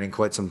been training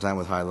quite some time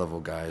with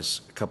high-level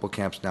guys. A couple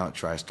camps now at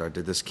TriStar,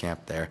 did this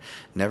camp there.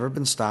 Never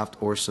been stopped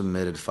or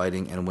submitted,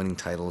 fighting and winning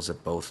titles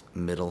at both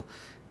middle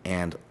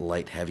and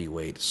light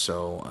heavyweight.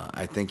 So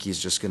I think he's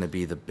just going to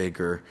be the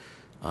bigger,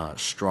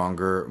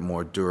 stronger,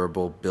 more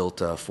durable,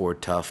 built for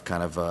tough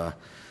kind of a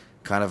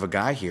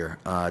guy here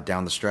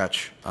down the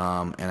stretch.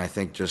 And I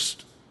think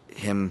just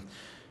him,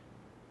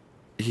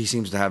 he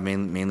seems to have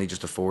mainly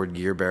just a forward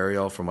gear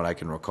Barrial from what I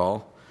can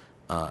recall.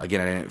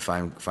 Again, I didn't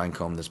fine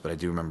comb this, but I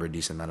do remember a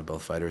decent amount of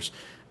both fighters.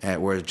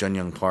 Whereas Jun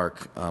Young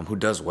Park, who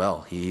does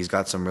well, he's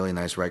got some really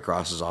nice right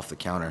crosses off the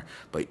counter,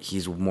 but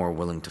he's more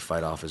willing to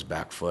fight off his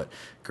back foot.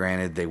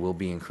 Granted, they will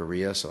be in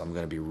Korea, so I'm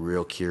going to be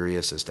real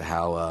curious as to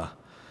how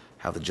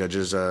the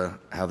judges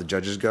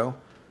go.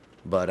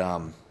 But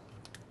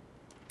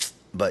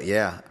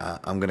yeah,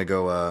 I'm gonna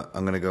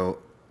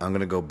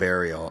go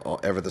Barrial,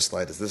 ever the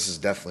slightest. This is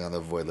definitely on the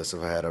avoid list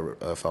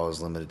if I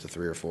was limited to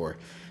 3 or 4.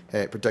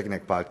 Hey, Protect Your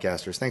Neck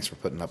podcasters, thanks for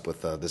putting up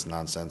with this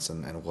nonsense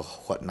and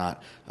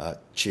whatnot.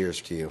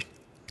 Cheers to you.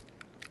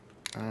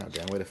 Oh,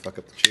 damn way to fuck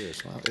up the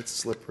cheers. Well, it's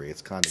slippery.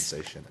 It's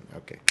condensation.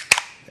 Okay,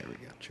 there we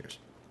go. Cheers.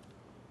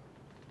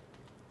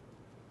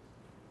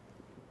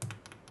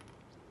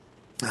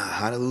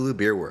 Honolulu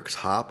Beer Works,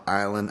 Hop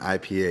Island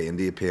IPA,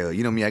 India Pale.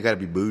 You know me, I gotta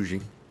be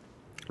bougie.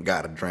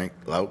 Gotta drink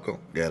local.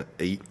 Gotta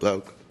eat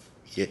local.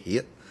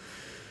 Yeah.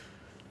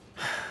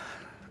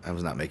 I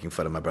was not making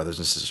fun of my brothers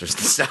and sisters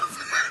in the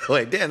South.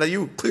 Wait, Dan, no,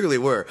 you clearly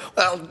were.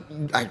 Well,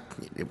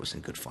 it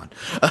wasn't good fun.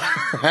 All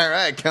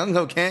right, Kung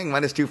Ho Kang,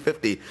 minus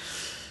 250.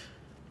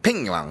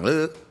 Ping Wang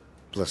Lu,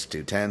 plus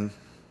 210.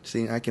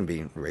 See, I can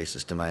be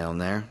racist to my own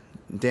there.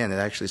 Dan, it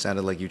actually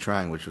sounded like you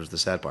trying, which was the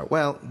sad part.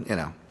 Well,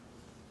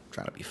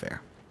 trying to be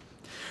fair.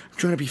 I'm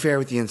trying to be fair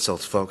with the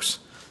insults, folks.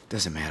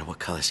 Doesn't matter what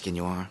color skin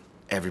you are.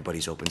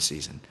 Everybody's open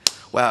season.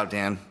 Wow,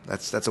 Dan,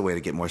 that's a way to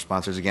get more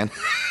sponsors again.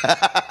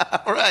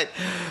 All right.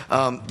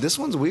 This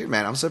one's weird,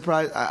 man. I'm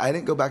surprised. I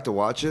didn't go back to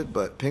watch it,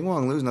 but Ping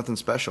Wong Lu's nothing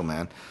special,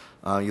 man.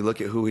 You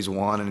look at who he's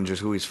won and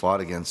just who he's fought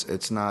against.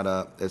 It's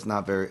not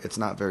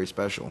very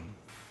special.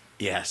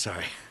 Yeah,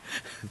 sorry.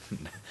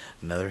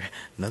 Another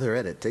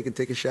edit.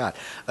 Take a shot.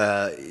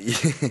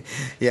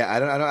 Yeah,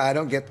 I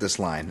don't get this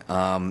line.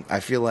 I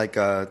feel like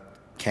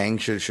Kang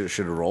should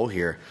roll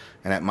here,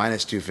 and at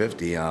minus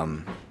 250.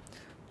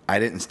 I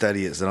didn't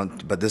study it,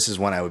 but this is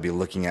one I would be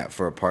looking at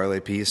for a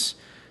parlay piece.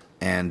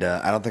 And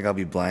I don't think I'll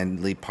be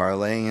blindly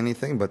parlaying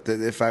anything, but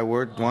if I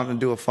were wanting to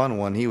do a fun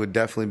one, he would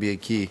definitely be a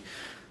key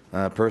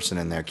person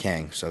in there,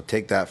 Kang. So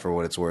take that for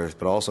what it's worth,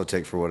 but also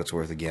take for what it's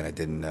worth again. I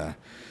didn't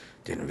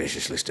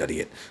viciously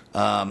study it.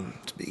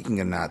 Speaking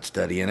of not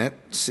studying it,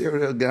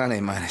 Cyril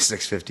Gane minus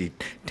 650.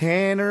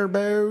 Tanner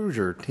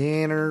Bowser,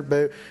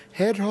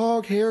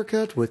 Hedgehog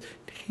haircut with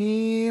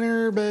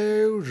Tanner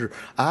Bowser,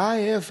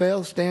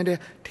 IFL standout,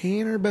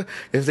 Tanner Bowser.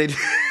 If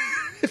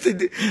they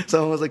do,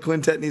 someone was like,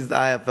 Quintet needs the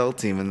IFL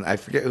team, and I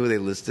forget who they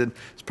listed.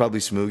 It's probably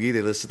Smoogie.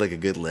 They listed like a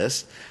good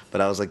list,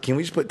 but I was like, can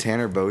we just put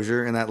Tanner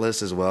Bowser in that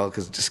list as well?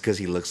 Because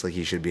he looks like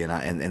he should be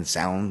and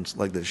sounds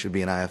like there should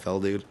be an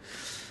IFL dude.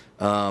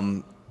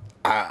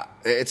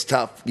 It's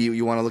tough.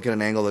 You want to look at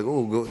an angle like,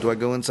 do I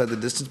go inside the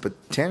distance?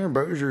 But Tanner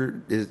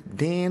Bowser is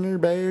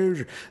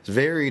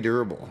very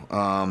durable.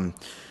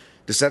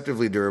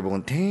 Deceptively durable,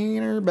 and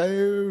Tanner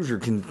Bowser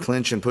can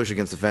clinch and push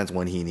against the fence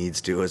when he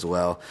needs to as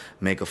well,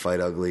 make a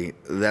fight ugly.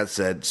 That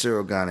said,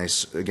 Cyril Gane,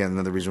 again,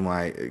 another reason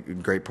why,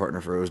 great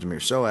partner for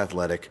Ozdemir, so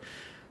athletic,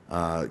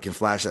 can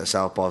flash that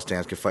southpaw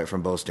stance, can fight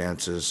from both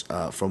stances.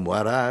 From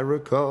what I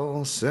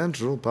recall,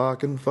 Central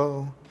Park and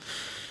Fall,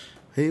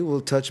 he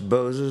will touch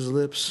Bowser's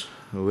lips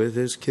with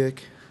his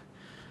kick,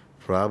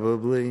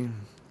 probably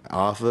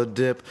off a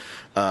dip.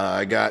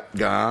 I got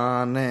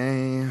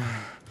Gane.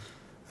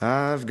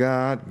 I've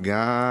got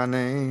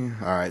Gane.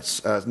 All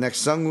right,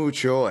 next, Sungwoo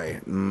Choi,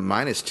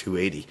 minus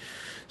 280.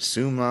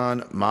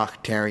 Suman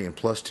Mokhtarian,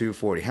 plus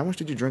 240. How much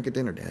did you drink at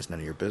dinner, Dan? It's none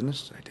of your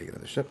business. I take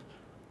another sip.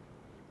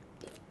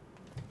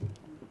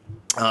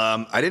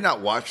 I did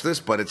not watch this,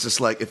 but it's just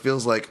like, it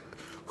feels like,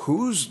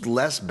 who's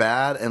less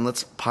bad, and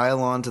let's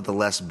pile on to the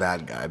less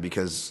bad guy,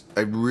 because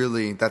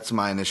that's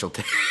my initial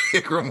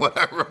take from what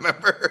I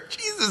remember.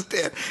 Jesus,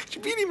 Dan,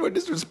 should be any more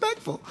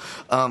disrespectful.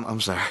 I'm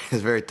sorry,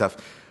 it's very tough.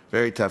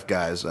 Very tough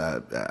guys.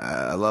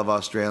 I love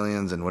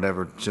Australians, and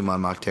whatever Suman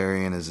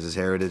Mokhtarian is his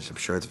heritage, I'm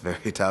sure it's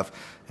very tough.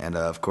 And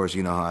of course,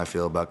 you know how I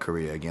feel about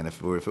Korea. Again,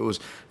 if it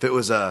was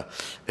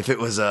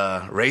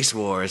race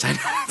wars, I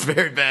know it's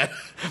very bad.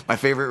 My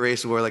favorite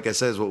race war, like I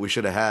said, is what we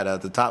should have had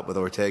at the top with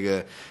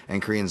Ortega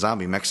and Korean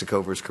Zombie,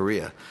 Mexico versus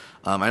Korea.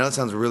 I know it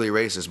sounds really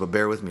racist, but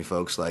bear with me,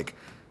 folks. Like,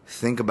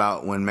 think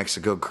about when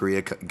Mexico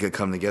Korea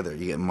come together.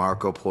 You get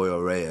Marco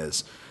Pollo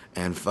Reyes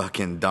and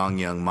fucking Dong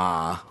Young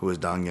Ma, who was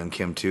Dong Young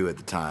Kim 2 at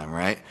the time,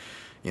 right?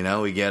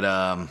 We get,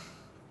 I'm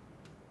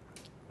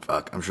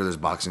sure there's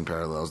boxing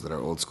parallels that are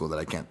old school that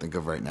I can't think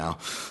of right now.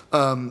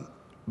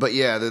 But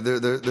yeah,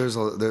 there's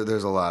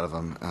a lot of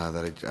them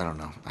that I don't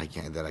know, I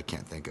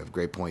can't think of.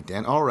 Great point,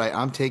 Dan. All right,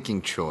 I'm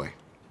taking Choi.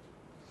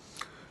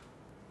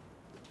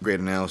 Great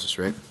analysis,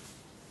 right?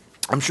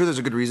 I'm sure there's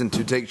a good reason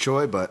to take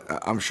Choi, but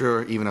I'm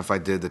sure even if I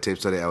did the tape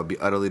study, I would be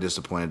utterly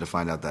disappointed to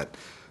find out that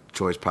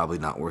Choi's probably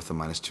not worth the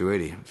minus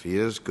 280. If he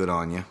is, good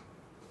on you.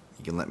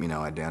 You can let me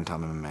know at Dan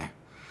Tom MMA.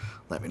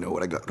 Let me know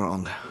what I got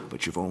wrong,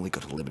 but you've only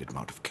got a limited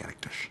amount of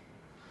characters.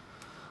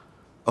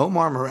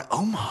 Omar.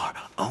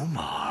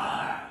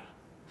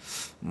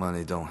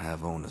 Money don't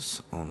have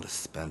owners, only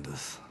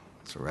spenders.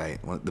 That's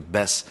right. One of the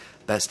best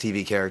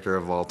TV character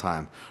of all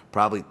time.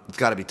 Probably, it's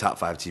got to be top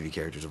 5 TV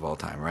characters of all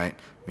time, right?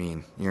 I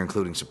mean, you're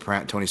including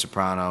Tony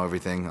Soprano,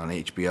 everything on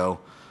HBO.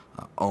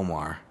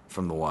 Omar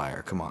from The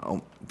Wire. Come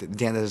on.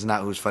 Dan, that is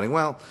not who's fighting.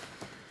 Well,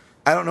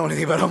 I don't know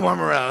anything about Omar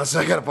Morales, so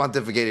I got to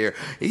pontificate here.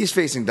 He's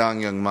facing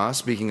Dong Young Ma.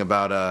 Speaking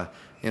about,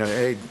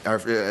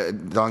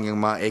 Dong Young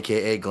Ma,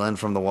 a.k.a. Glenn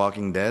from The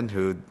Walking Dead,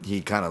 who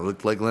he kind of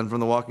looked like Glenn from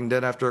The Walking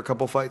Dead after a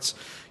couple fights.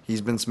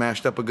 He's been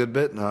smashed up a good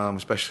bit,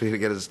 especially to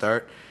get his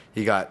start.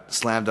 He got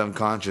slammed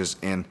unconscious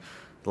the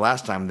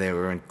last time they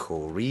were in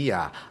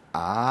Korea.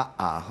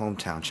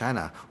 Hometown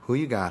China. Who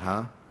you got,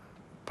 huh?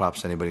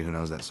 Props to anybody who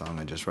knows that song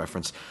I just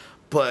referenced.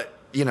 But,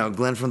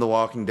 Glenn from The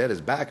Walking Dead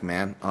is back,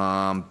 man.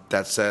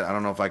 That said, I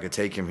don't know if I could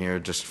take him here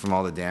just from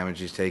all the damage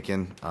he's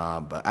taken.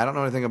 But I don't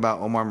know anything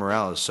about Omar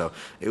Morales, so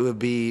it would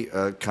be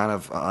kind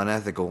of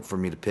unethical for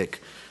me to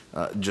pick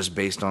just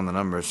based on the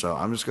numbers. So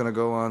I'm just going to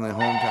go on the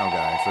hometown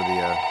guy for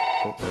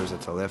the... there's a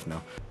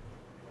Telefno.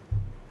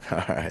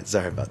 All right,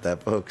 sorry about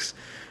that, folks.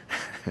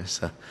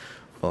 There's a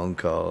phone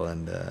call,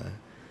 and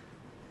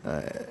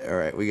All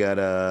right, we got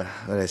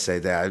what did I say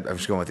there? I'm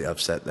just going with the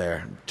upset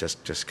there,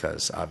 just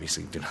because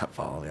obviously do not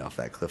follow me off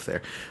that cliff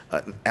there.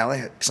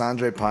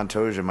 Alexandre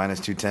Pantoja minus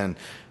 210,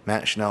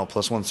 Matt Schnell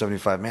plus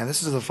 175. Man,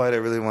 this is the fight I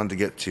really wanted to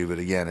get to, but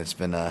again, it's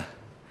been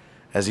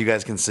as you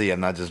guys can see, I'm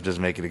not just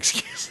making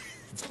excuses.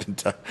 It's been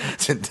tough.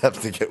 It's been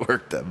tough to get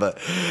worked up, but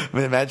I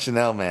mean, Matt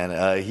Schnell,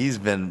 man, he's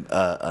been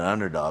an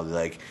underdog.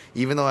 Like,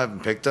 even though I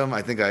haven't picked him,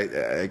 I think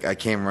I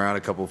came around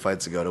a couple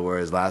fights ago to where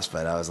his last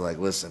fight, I was like,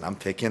 listen, I'm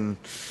picking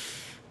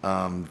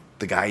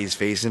the guy he's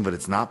facing, but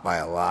it's not by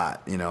a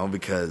lot,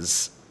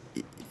 because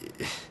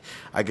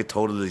I could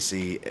totally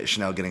see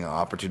Schnell getting an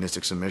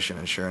opportunistic submission,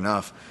 and sure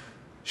enough,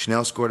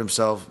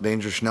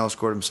 Dangerous Schnell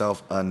scored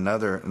himself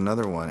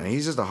another one, and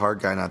he's just a hard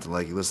guy not to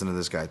like. You listen to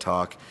this guy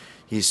talk.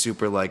 He's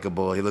super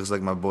likable. He looks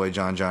like my boy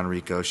John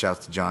Rico.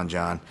 Shouts to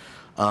John.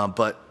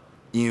 But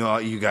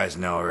you guys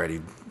know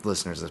already,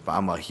 listeners,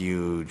 I'm a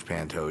huge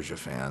Pantoja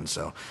fan,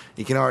 so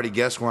you can already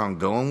guess where I'm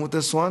going with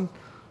this one.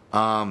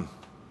 I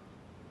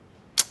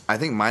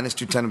think minus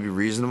 210 would be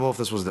reasonable if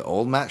this was the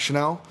old Matt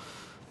Schnell,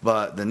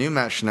 but the new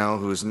Matt Schnell,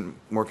 who's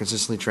more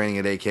consistently training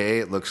at AKA,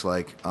 it looks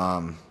like,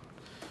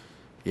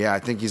 I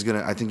think he's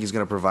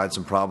gonna provide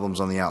some problems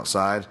on the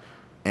outside.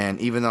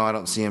 And even though I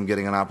don't see him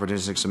getting an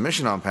opportunistic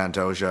submission on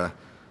Pantoja,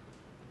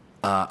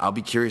 I'll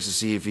be curious to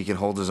see if he can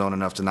hold his own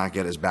enough to not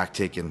get his back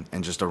taken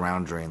and just a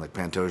round drain like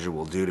Pantoja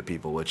will do to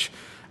people, which,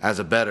 as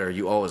a bettor,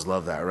 you always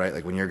love that, right?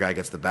 Like, when your guy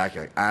gets the back,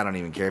 you're like, I don't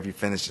even care if you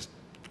finish,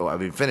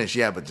 finish,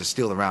 yeah, but just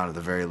steal the round at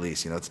the very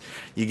least.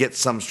 You get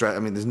some stress. I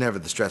mean, there's never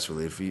the stress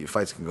relief.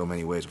 Fights can go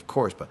many ways, of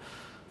course, but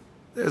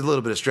there's a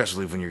little bit of stress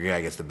relief when your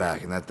guy gets the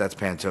back, and that's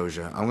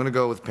Pantoja. I'm going to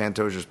go with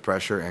Pantoja's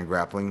pressure and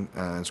grappling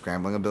and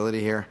scrambling ability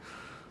here.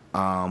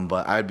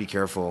 But I'd be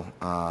careful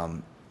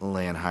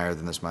laying higher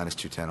than this minus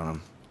 210 on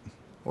him,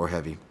 or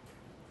heavy.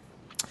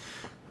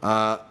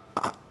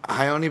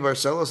 Ione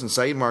Barcelos and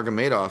Said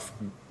Margamedov,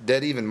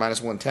 dead even,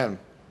 minus 110.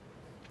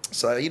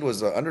 Said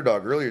was the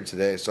underdog earlier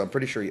today, so I'm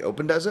pretty sure he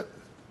opened as it.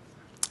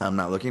 I'm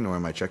not looking, nor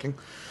am I checking.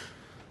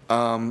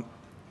 But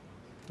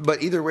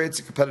either way, it's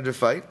a competitive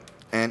fight.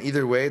 And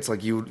either way, it's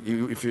like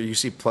if you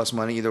see plus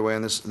money either way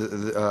on this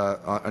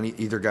on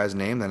either guy's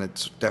name, then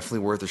it's definitely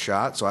worth a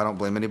shot. So I don't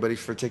blame anybody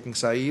for taking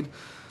Said.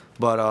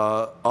 But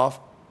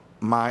off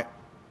my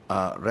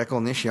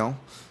recognition,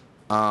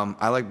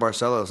 I like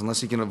Barcelos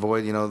unless he can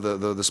avoid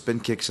the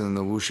spin kicks and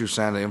the wushu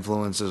sanda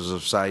influences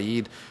of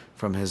Said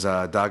from his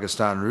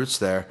Dagestan roots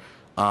there.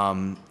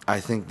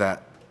 I think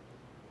that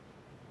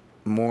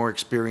more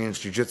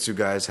experienced jiu-jitsu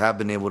guys have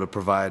been able to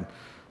provide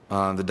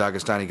the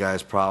Dagestani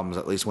guys problems,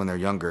 at least when they're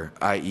younger,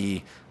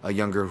 i.e. a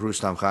younger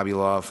Rustam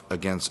Khabilov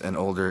against an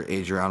older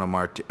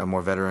a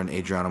more veteran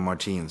Adriano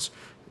Martins.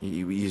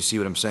 You see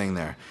what I'm saying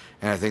there?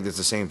 And I think that's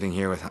the same thing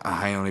here with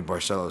Ione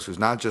Barcelos, who's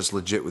not just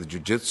legit with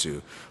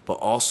jiu-jitsu, but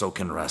also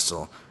can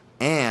wrestle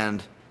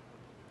and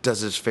does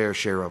his fair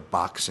share of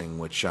boxing,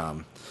 which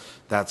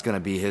that's going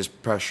to be his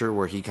pressure,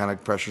 where he kind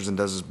of pressures and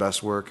does his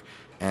best work.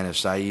 And if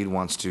Said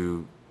wants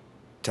to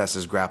test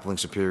his grappling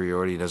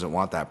superiority, he doesn't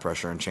want that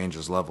pressure and change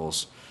his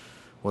levels,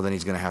 well, then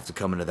he's going to have to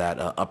come into that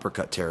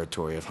uppercut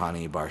territory of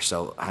Ione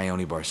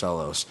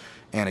Barcelos.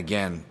 And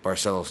again,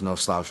 Barcelos no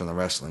slouch on the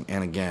wrestling.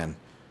 And again,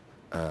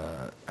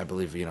 I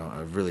believe,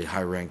 a really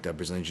high-ranked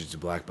Brazilian Jiu-Jitsu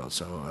black belt.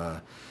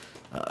 So,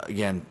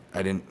 again,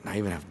 I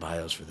even have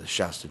bios for this.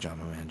 Shouts to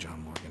my man,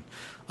 John Morgan.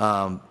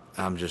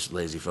 I'm just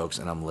lazy, folks,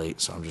 and I'm late,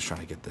 so I'm just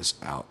trying to get this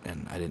out.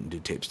 And I didn't do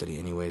tape study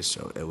anyways,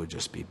 so it would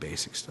just be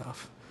basic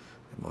stuff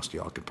that most of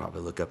y'all could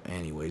probably look up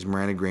anyways.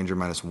 Miranda Granger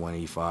minus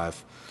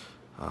 185.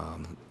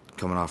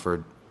 Coming off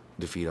her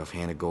defeat off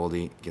Hannah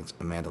Goldie against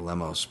Amanda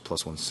Lemos,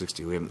 plus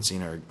 160. We haven't seen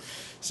her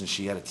since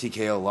she had a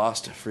TKO loss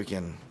to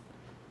freaking,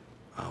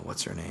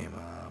 what's her name?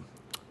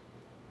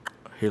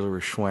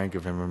 Hilary Schwank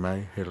of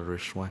MMA. Hilary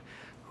Schwank.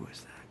 Who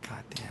is that?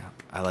 God damn.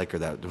 I like her.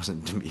 That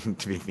wasn't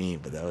to be mean,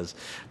 but that was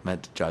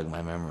meant to jog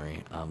my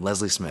memory.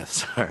 Leslie Smith,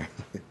 sorry.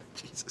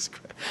 Jesus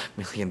Christ.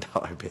 $1 million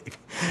baby.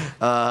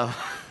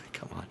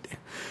 Come on, damn.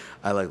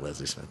 I like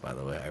Leslie Smith, by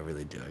the way. I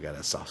really do. I got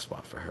a soft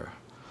spot for her.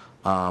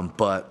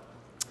 But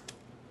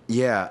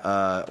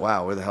yeah,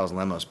 wow, where the hell's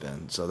Lemos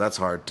been? So that's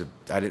hard to.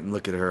 I didn't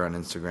look at her on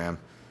Instagram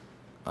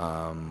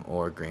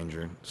or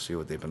Granger to see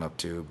what they've been up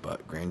to.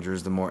 But Granger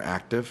is the more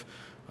active.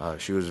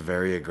 She was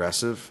very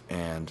aggressive,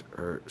 and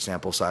her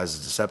sample size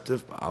is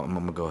deceptive. I'm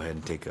gonna go ahead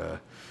and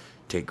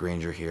take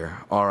Granger here.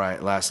 All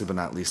right, lastly but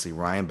not leastly,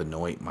 Ryan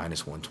Benoit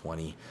minus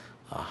 120,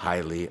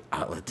 Hailey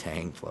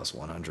Atlatang plus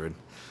 100.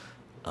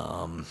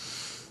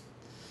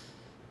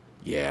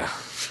 Yeah.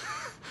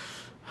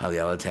 Hailey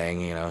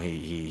Atlatang,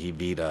 he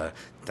beat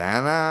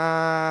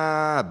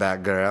Dana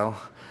Batgirl,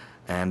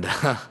 and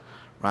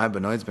Ryan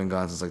Benoit's been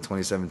gone since like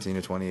 2017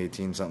 or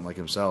 2018, something like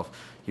himself.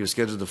 He was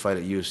scheduled to fight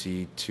at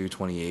UFC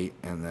 228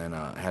 and then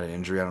had an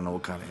injury. I don't know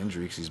what kind of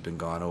injury because he's been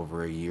gone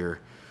over a year.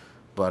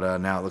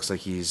 But now it looks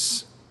like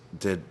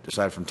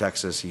aside from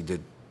Texas, he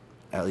did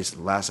at least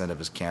the last end of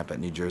his camp at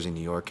New Jersey,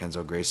 New York.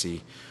 Kenzo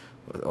Gracie,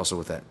 also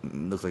with that,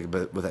 looked like a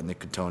bit with that Nick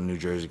Catone, New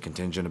Jersey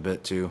contingent a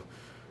bit too.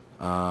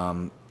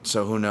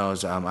 So who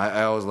knows?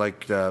 I always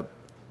liked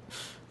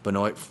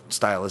Benoit,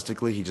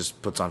 stylistically, he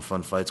just puts on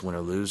fun fights, win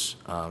or lose.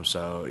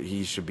 So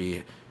he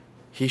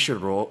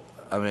should roll.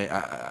 I mean,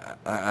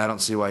 I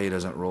don't see why he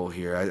doesn't roll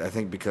here. I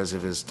think because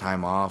of his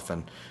time off,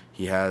 and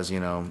he has,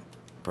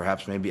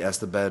 perhaps maybe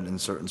Estabed in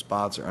certain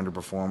spots or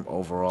underperform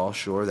overall.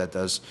 Sure,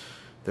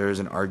 there is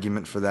an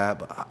argument for that.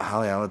 But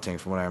Haile Alateng,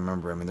 from what I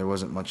remember, I mean, there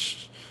wasn't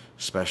much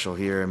special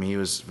here. I mean, he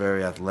was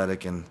very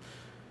athletic and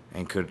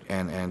could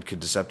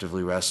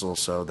deceptively wrestle.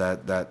 So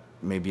that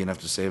may be enough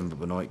to save him. But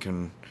Benoit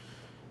can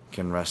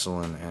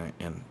wrestle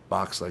and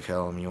box like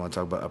hell. I mean, you want to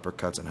talk about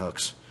uppercuts and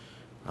hooks.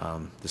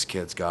 This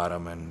kid's got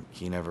him, and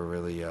he never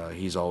really,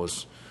 he's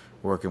always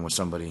working with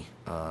somebody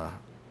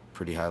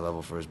pretty high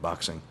level for his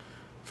boxing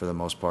for the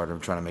most part. I'm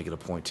trying to make it a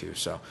point to.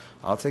 So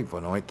I'll take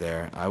Benoit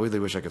there. I really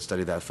wish I could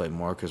study that fight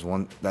more because,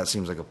 that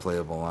seems like a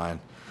playable line.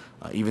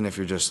 Even if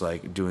you're just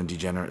like doing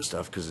degenerate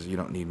stuff, because you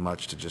don't need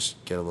much to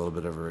just get a little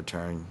bit of a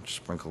return,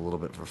 sprinkle a little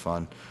bit for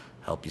fun,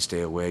 help you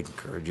stay awake,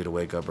 encourage you to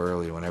wake up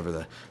early whenever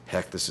the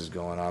heck this is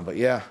going on. But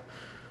yeah,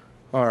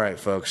 all right,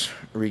 folks,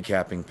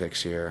 recapping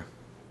picks here.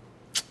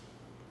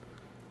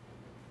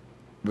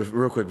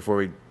 Real quick before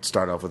we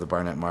start off with the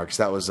Barnett Marks,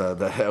 that was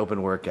the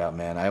open workout,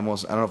 man. I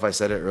don't know if I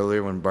said it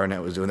earlier when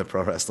Barnett was doing the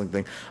pro wrestling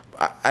thing.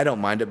 I don't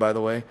mind it, by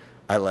the way.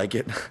 I like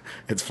it.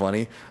 It's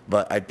funny,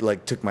 but I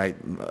took my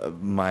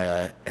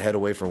head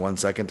away for 1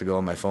 second to go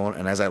on my phone,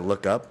 and as I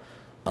look up,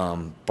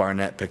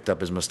 Barnett picked up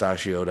his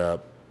mustachioed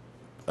up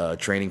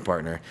training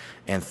partner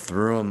and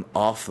threw him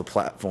off the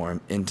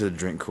platform into the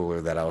drink cooler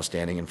that I was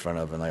standing in front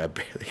of, and I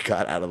barely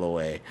got out of the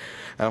way.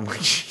 And I'm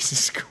like,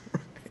 Jesus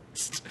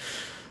Christ.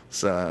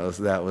 So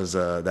that was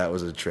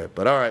a trip.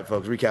 But all right,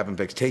 folks, recapping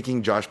picks.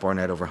 Taking Josh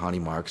Barnett over Honey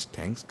Marks.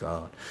 Thanks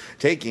God.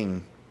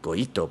 Taking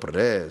Goito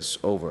Perez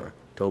over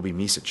Toby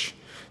Misic.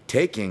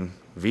 Taking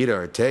Vida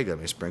Ortega.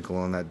 May sprinkle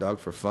on that dog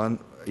for fun,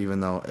 even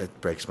though it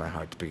breaks my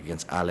heart to pick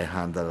against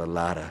Alejandra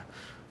Lara.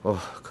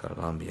 Oh,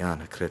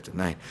 Colombiana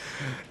kryptonite.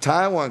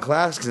 Taiwan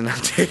Classics, and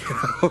I'm taking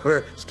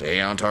over, stay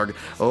on target,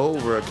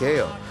 over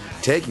Akeo.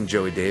 Taking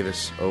Joey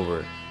Davis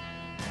over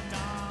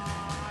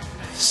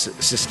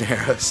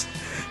Cisneros.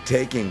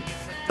 Taking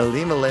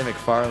Alima Leigh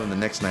McFarland the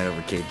next night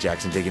over Kate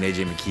Jackson. Taking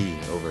AJ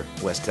McKee over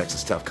West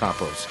Texas Tough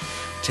Campos.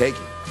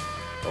 Taking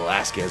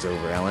Velasquez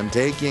over Ellen.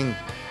 Taking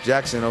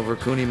Jackson over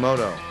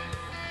Kunimoto.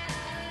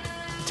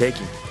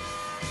 Taking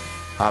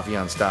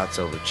Avian Stotts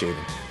over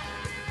Chaden.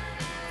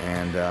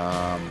 And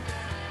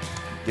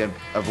again,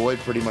 avoid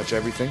pretty much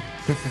everything.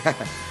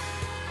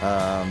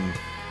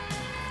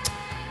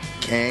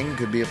 Kang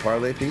could be a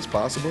parlay piece,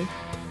 possibly.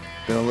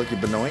 Gonna look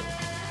at Benoit.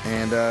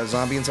 And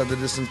Zombie Inside the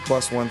Distance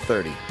plus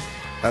 130.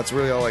 That's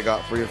really all I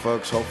got for you,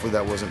 folks. Hopefully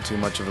that wasn't too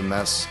much of a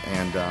mess.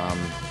 And,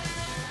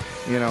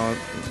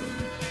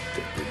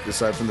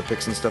 aside from the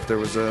picks and stuff, there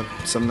was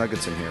some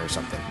nuggets in here or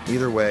something.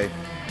 Either way,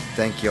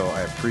 thank you all.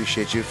 I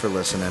appreciate you for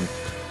listening.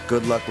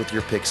 Good luck with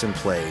your picks and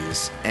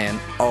plays. And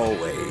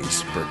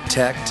always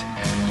protect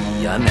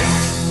your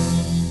neck.